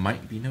 just. There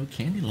might be no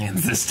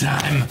Candyland. this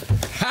time.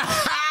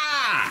 Ha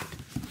ha!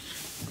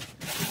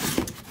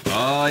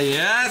 Oh,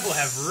 yes. People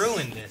have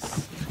ruined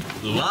this.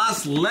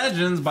 Lost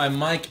Legends by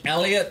Mike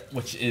Elliott,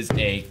 which is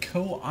a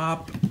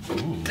co-op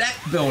deck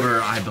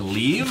builder, I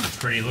believe.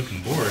 Pretty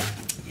looking board.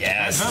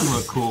 Yes. That does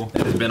look cool.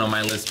 It has been on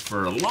my list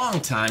for a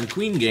long time.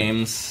 Queen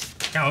Games.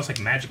 Yeah, it looks like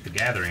Magic the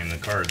Gathering in the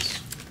cards.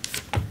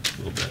 A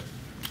little bit.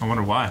 I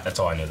wonder why. That's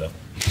all I know, though.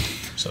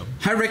 So.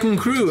 Hi, Wrecking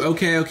Crew.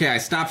 Okay. I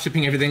stopped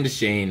shipping everything to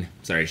Shane.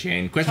 Sorry,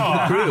 Shane. Question for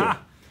the crew.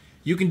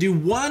 You can do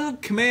one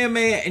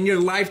Kamehameha in your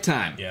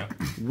lifetime. Yeah.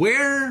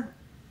 Where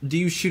do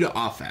you shoot it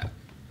off at?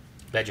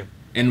 Bedroom.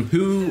 And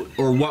who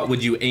or what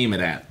would you aim it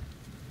at?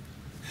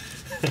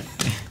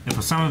 If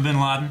Osama bin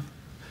Laden.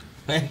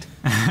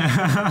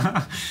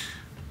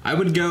 I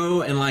would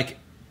go in like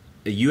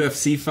a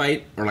UFC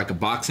fight or like a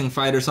boxing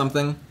fight or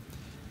something,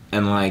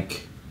 and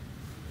like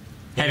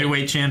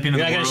Heavyweight champion of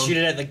You're the not gonna world. shoot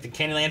it at like the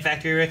Candyland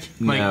factory, Rick?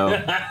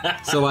 no.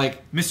 So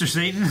like Mr.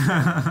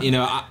 Satan. you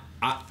know,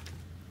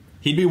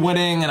 he'd be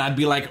winning, and I'd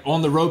be like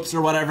on the ropes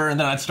or whatever, and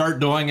then I'd start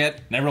doing it,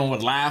 and everyone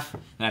would laugh,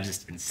 and I'd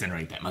just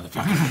incinerate that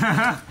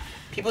motherfucker.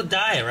 People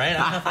die, right?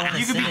 I don't know if I want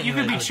to You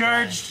could be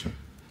charged.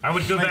 I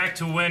would go back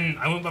to when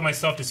I went by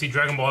myself to see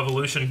Dragon Ball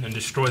Evolution and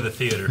destroy the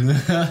theater.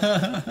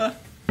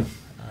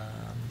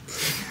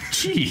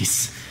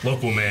 Jeez.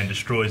 Local man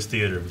destroys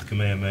theater with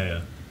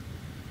Kamehameha.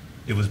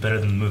 It was better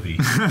than the movie.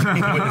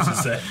 What does it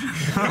say?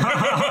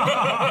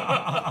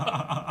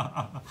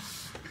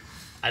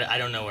 I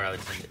don't know where I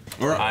would send it.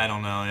 Or I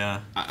don't know,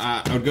 yeah.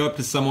 I would go up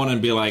to someone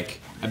and be like,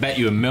 I bet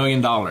you $1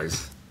 million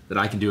that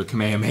I can do a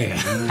Kamehameha.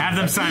 Have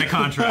them sign a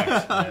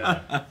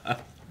contract.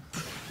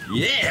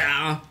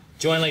 Yeah!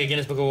 Join like a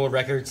Guinness Book of World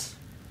Records.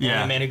 Yeah.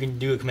 Only man who can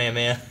do a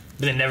Kamehameha,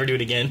 but then never do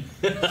it again.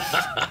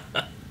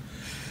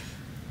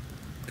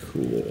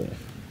 Cool.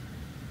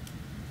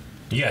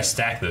 You gotta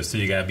stack those too.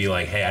 You gotta be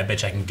like, hey, I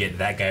bet you I can get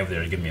that guy over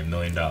there to give me $1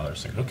 million.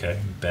 Like, okay,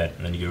 bet.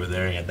 And then you go over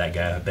there and you have that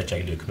guy, I bet you I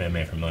can do a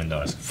Kamehameha for $1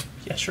 million.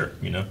 Yeah, sure,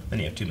 you know. Then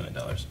you have $2 million.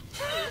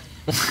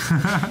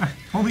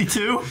 Only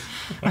two?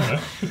 I don't know.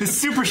 This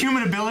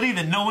superhuman ability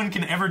that no one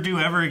can ever do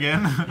ever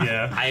again.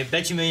 Yeah. I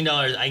bet you $1 million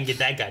I can get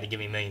that guy to give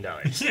me $1 million.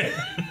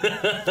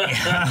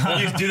 Yeah.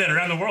 You just do that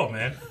around the world,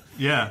 man.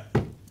 Yeah.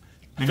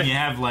 And you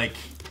have like,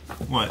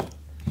 what?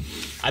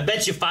 I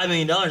bet you $5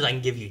 million I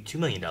can give you $2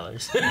 million.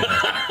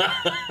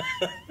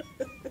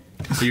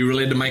 So you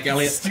related to Mike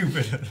Elliott?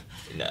 Stupid.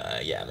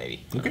 Yeah,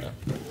 maybe. Okay.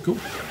 Cool.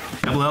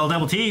 Double L,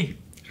 double T.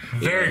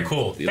 Very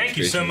cool. The Thank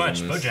you so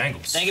much, illustration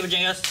Bojangles. Thank you,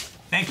 Bojangles.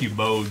 Thank you,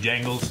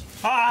 Bojangles.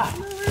 Ah!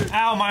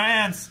 Ow, my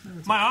hands,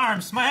 my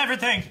arms, my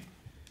everything.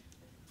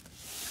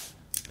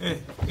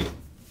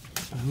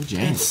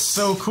 James. It's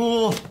so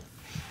cool. Did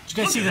you guys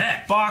Look see at the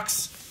that.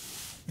 box?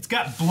 It's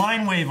got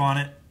Blind Wave on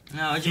it.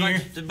 No, it's Here.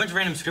 a bunch of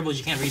random scribbles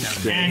you can't read now.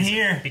 And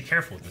here. Be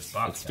careful with this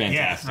box. It's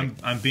fantastic. Yeah,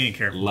 I'm being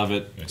careful. Love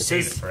it.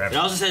 Save it It forever.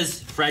 also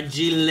says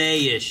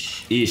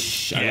fragile-ish.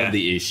 Ish. I Yeah. love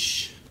the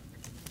ish.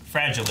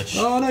 Fragile-ish.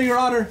 Oh no, your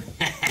otter.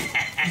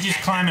 You're just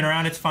climbing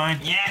around, it's fine.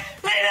 Yeah.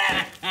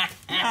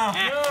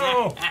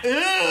 Oh,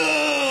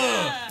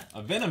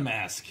 A venom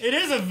mask. It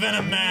is a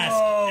venom mask.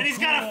 Oh, and he's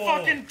got a cool.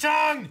 fucking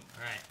tongue.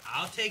 Alright,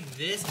 I'll take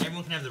this and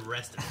everyone can have the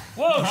rest of it.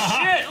 whoa,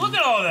 shit! Look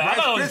at all that. I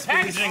thought it was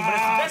packaging, but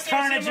it's the best thing I've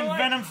Carnage seen in and my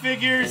life. Venom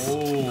figures.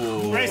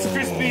 Oh. Rice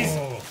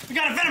Krispies. We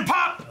got a Venom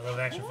Pop. I love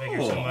action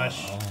figures so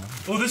much.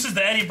 Oh, this is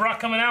the Eddie Brock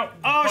coming out.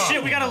 Oh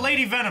shit, we got a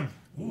Lady Venom.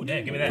 Ooh,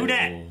 dang, give me that. Who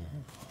dat?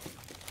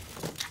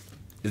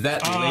 Is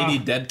that Lady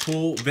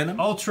Deadpool venom?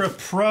 Ultra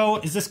Pro.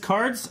 Is this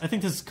cards? I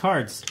think this is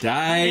cards.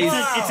 Dice.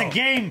 It's a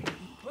game.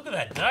 Look at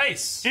that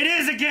dice. It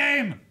is a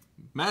game.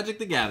 Magic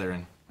the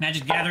Gathering.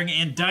 Magic Gathering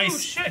and dice. Oh,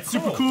 shit, It's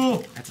super cool.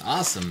 cool. That's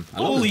awesome. I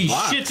love Holy this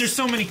box. shit, there's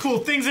so many cool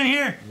things in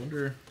here. I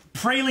wonder.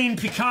 Praline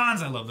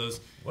pecans. I love those.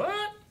 What?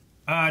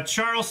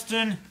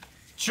 Charleston,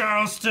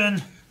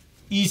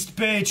 East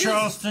Bay,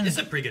 Charleston, This is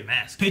a pretty good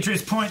mask.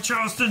 Patriots Point,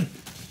 Charleston.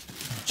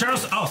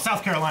 Oh,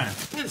 South Carolina.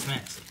 Look at this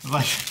mask.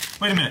 Like,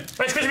 wait a minute.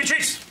 Rice Krispie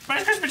treats.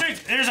 Rice Krispie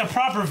treats. There's a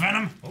proper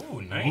Venom.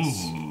 Ooh, nice.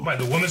 Why,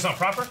 the woman's not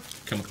proper?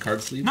 Come with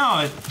card sleeve. No,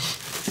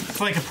 it's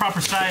like a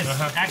proper size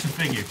action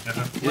figure.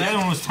 The other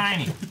one was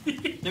tiny.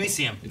 Let me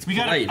see him. We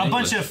got polite a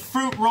bunch English. of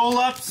fruit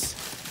roll-ups.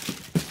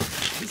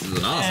 This is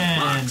an awesome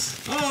And-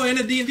 box. Oh, and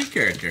a D&D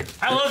character.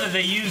 I love that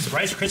they use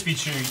Rice Krispie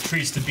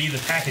treats to be the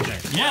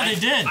packaging. Yeah, they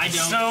did. I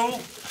don't. So,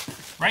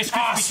 Rice Krispie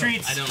awesome.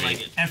 treats. I don't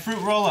like it. And fruit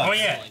roll-ups. oh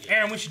yeah,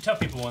 Aaron, we should tell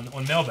people on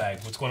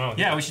Mailbag what's going on.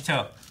 Yeah, we should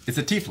tell. It's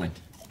a tiefling.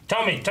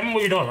 Tell me what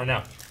you're doing right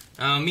now.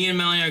 Me and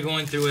Melanie are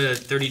going through a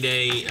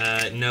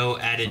 30-day no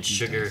added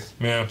sugar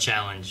Yeah.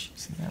 challenge.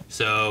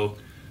 So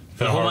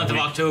for the Been a whole hard month of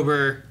week.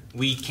 October,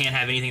 we can't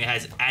have anything that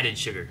has added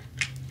sugar.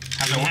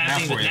 How's We that can working have out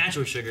things for with you?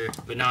 natural sugar,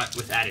 but not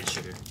with added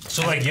sugar.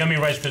 So like yummy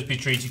Rice Krispie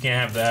treats, you can't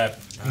have that.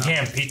 You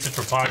can't have pizza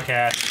for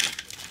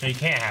podcast. No, you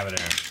can't have it,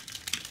 Aaron.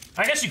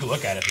 I guess you could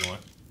look at it if you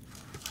want.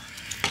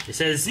 It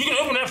says You can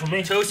open that for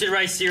me. toasted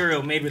rice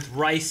cereal made with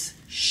rice,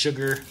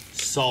 sugar,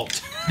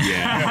 salt.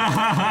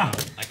 Yeah.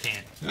 I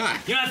can't.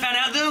 Ah. You know what I found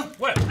out though?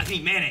 What? I can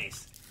eat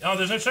mayonnaise. Oh,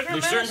 there's no sugar in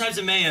There's certain types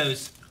of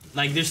mayos.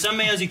 Like there's some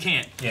mayos you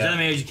can't. There's Yeah.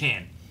 other mayos you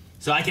can.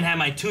 So I can have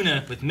my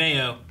tuna with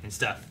mayo and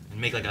stuff and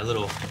make like a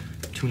little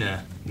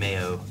tuna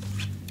mayo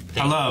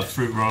thing. I love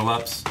fruit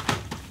roll-ups.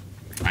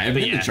 I have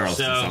been yeah, to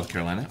Charleston, so- South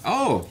Carolina.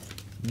 Oh,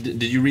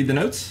 did you read the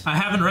notes? I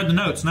haven't read the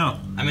notes, no.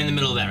 I'm in the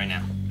middle of that right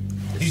now.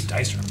 These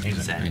dice are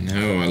amazing. I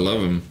know, I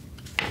love them.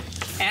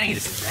 And I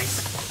get some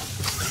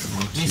dice.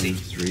 1, 2,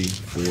 3,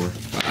 4,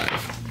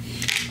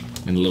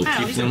 5. And a little Wow,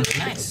 keep these are them. really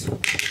nice.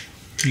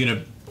 You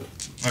gonna?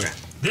 Okay.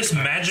 This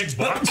magic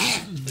box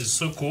is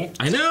so cool.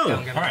 I know.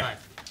 All right.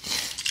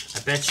 I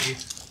bet you.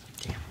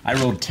 I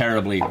rolled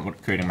terribly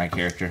creating my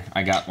character.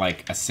 I got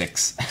like a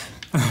 6.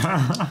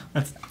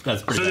 That's pretty.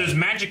 So bad. there's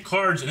magic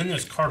cards and then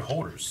there's card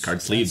holders.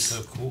 Card sleeves.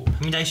 That's so cool. How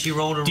many dice you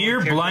rolled?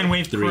 Dear Blind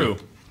Wave 3. crew,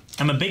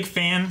 I'm a big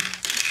fan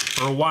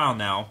for a while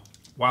now.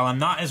 While I'm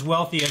not as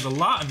wealthy as a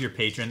lot of your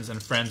patrons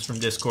and friends from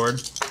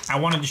Discord, I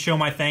wanted to show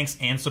my thanks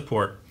and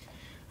support.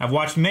 I've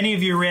watched many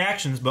of your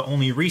reactions, but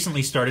only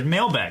recently started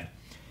Mailbag.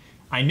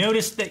 I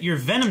noticed that your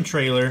Venom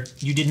trailer,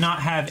 you did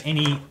not have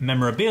any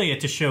memorabilia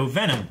to show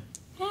Venom.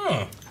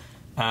 Huh.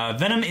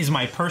 Venom is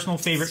my personal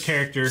favorite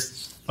character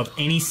of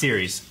any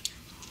series.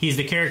 He's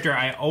the character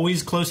I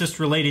always closest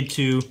related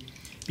to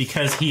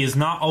because he is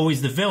not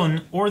always the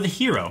villain or the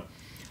hero.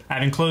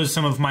 I've enclosed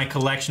some of my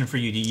collection for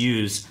you to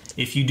use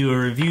if you do a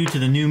review to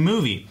the new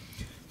movie.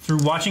 Through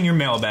watching your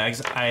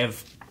mailbags,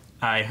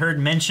 I heard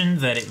mentioned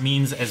that it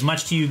means as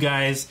much to you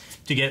guys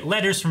to get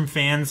letters from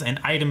fans and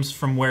items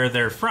from where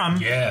they're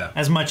from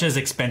as much as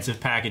expensive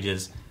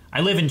packages.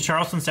 I live in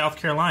Charleston, South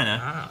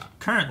Carolina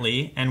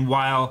currently, and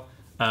while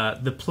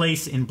the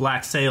place in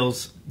Black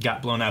Sails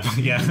got blown up,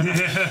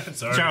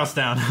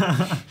 Charlestown.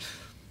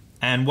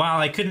 And while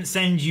I couldn't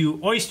send you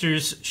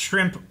oysters,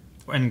 shrimp,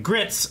 and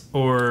grits,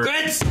 or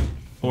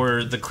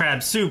the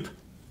crab soup,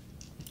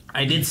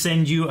 I did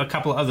send you a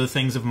couple other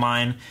things of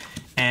mine,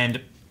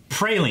 and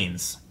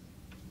pralines.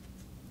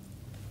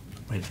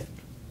 Wait.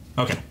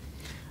 Okay.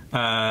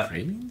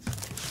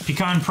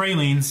 Pecan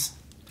pralines.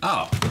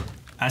 Oh.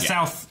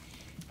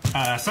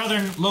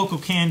 Southern local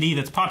candy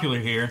that's popular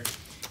here.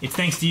 It's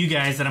thanks to you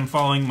guys that I'm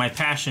following my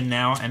passion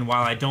now, and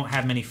while I don't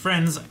have many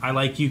friends, I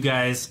like you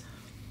guys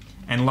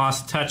and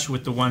lost touch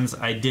with the ones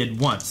I did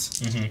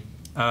once.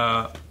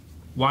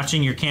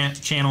 Watching your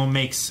channel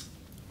makes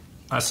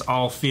us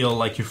all feel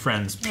like your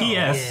friends.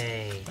 P.S.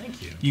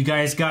 Thank you. You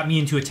guys got me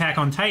into Attack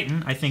on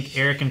Titan. I think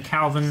Eric and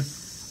Calvin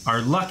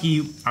are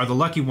the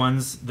lucky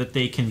ones that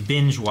they can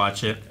binge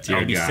watch it.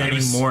 I'll be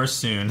sending more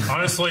soon.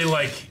 Honestly,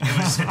 like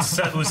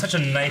it was such a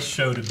nice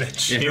show to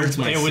binge. It was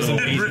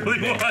amazing. It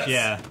really was.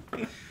 Yeah.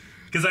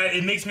 Because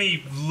it makes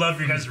me love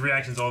your guys'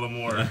 reactions all the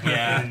more.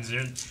 Yeah.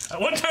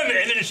 One time it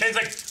ended and Shane's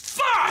like,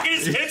 "Fuck!"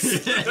 It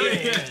just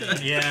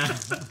hits. Yeah.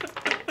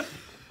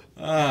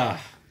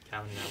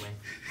 Calvin that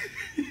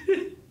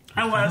way.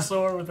 I laughed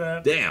so hard with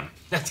that. Damn.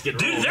 That's good.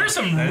 Dude, there's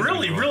some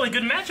really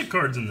good magic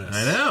cards in this.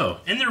 I know.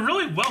 And they're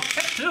really well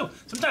kept too.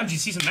 Sometimes you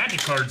see some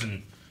magic cards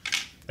and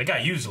they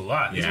got used a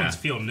lot. These ones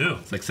feel new.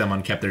 It's like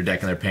someone kept their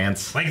deck in their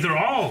pants. Like they're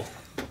all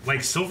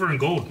like silver and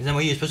gold. Is that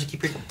what you're supposed to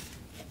keep your...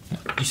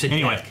 You said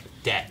Anyway.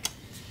 deck.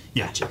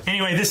 Yeah.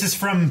 Anyway, this is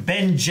from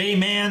Ben J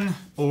Man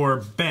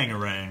or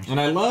Bangarang. And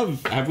I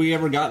love, have we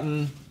ever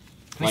gotten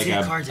like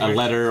a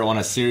letter on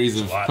a series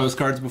of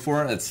postcards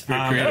before? That's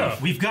very creative. Yeah.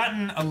 We've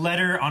gotten a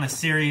letter on a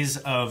series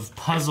of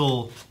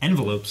puzzle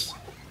envelopes.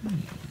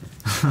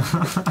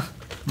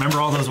 Remember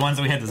all those ones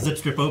that we had the zip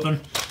strip open?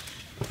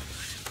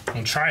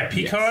 We'll try a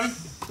pecan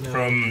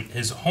from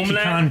his Pecan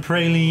homeland.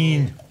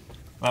 praline.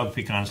 Love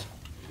pecans.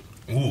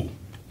 Ooh,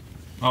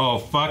 Oh,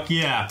 fuck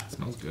yeah.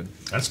 Smells good.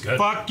 that's good.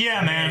 Fuck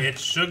yeah, man. It's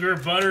sugar,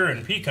 butter,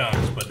 and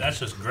pecans, but that's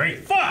just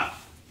great. Fuck!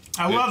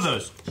 I love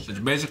those. It's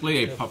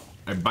basically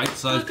a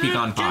bite-sized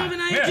pecan pie.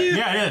 Yeah.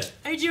 Yeah, it is.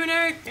 Hey, you and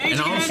Eric. Hey, And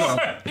you guys. also,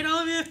 Hey, all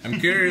of you. I'm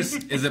curious,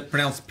 is it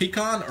pronounced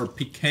pecan or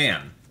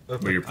pecan?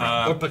 Where you're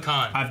from? Or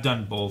pecan. I've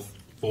done both.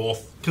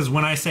 Both. Because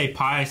when I say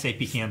pie, I say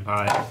pecan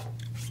pie.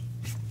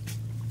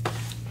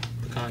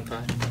 Pecan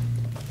pie.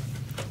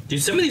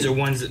 Dude, some of these are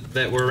ones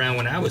that were around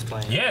when I was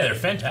playing. Yeah, they're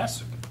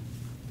fantastic.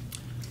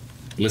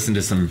 Listen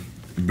to some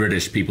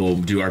British people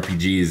do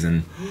RPGs,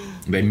 and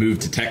they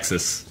moved to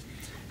Texas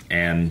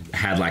and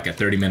had like a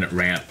 30-minute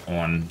rant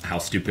on how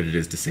stupid it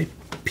is to say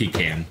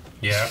pecan.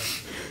 Yeah.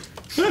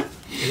 It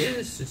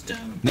is. It's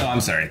dumb. No,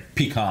 I'm sorry,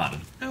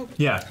 pecan.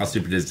 Yeah. How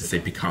stupid it is to say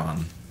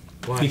pecan.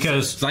 Why?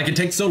 Because It's like it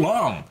takes so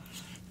long.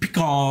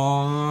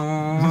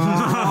 Pecan.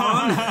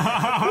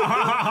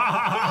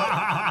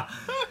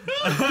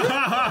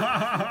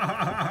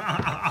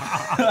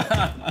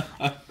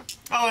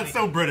 oh, it's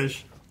so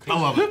British. I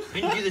love it.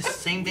 Can you do the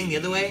same thing the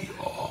other way?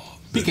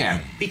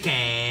 Pecan.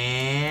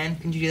 Pecan.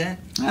 Can you do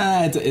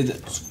that?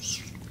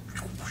 It's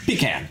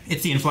pecan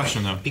It's the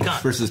inflection, though.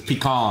 Pecan. versus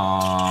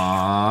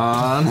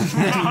pecan. You just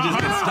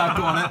get stuck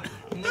on it.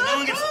 No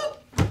one gets...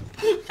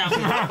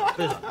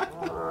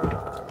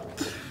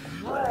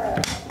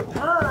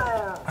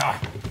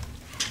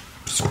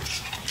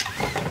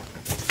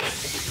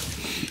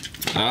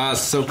 Ah,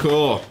 so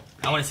cool.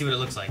 I want to see what it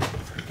looks like.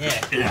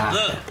 Yeah.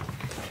 Look.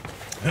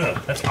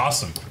 Ugh, that's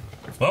awesome.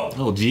 Well,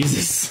 Oh,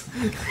 Jesus.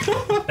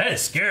 that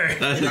is scary.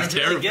 That is It's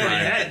really good.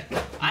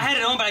 terrifying. I had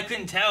it on, but I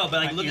couldn't tell.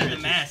 But like, looking at the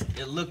mask,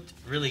 it looked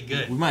really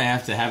good. We might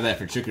have to have that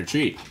for trick or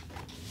treat,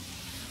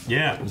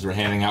 Yeah. because we're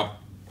handing out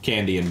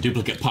candy and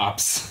duplicate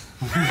pops.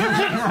 Here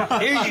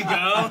you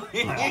go.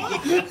 Here you go. Oh, it's so British. I love it. Can you do the same thing the other way? Yeah, yeah, it is. I had it on, but I couldn't tell. But like looking at the mask, it looked really good. I had it on, but I couldn't tell. But like looking at the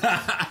mask, it looked really good. We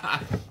might have to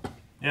have that for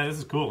trick or treat. Yeah, this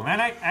is cool.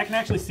 And I can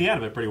actually see out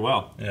of it pretty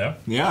well. Yeah.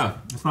 Yeah,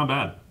 It's not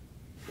bad.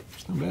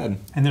 it's not bad.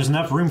 And there's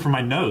enough room for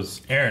my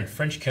nose. Aaron,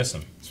 French kiss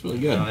him. It's really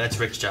good. No, that's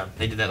Rick's job.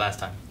 They did that last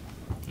time.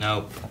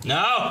 No.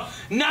 No!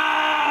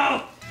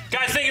 No!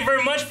 Guys, thank you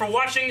very much for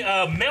watching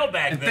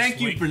Mailbag And this thank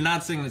you week. for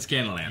not singing this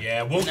Candyland.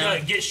 Yeah, we'll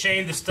get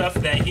Shane the stuff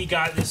that he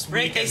got this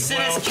Rick, week they as sent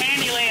well. us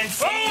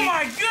Candyland. Oh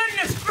my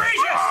goodness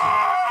gracious!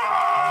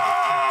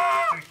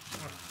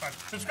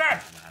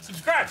 Subscribe!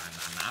 Subscribe!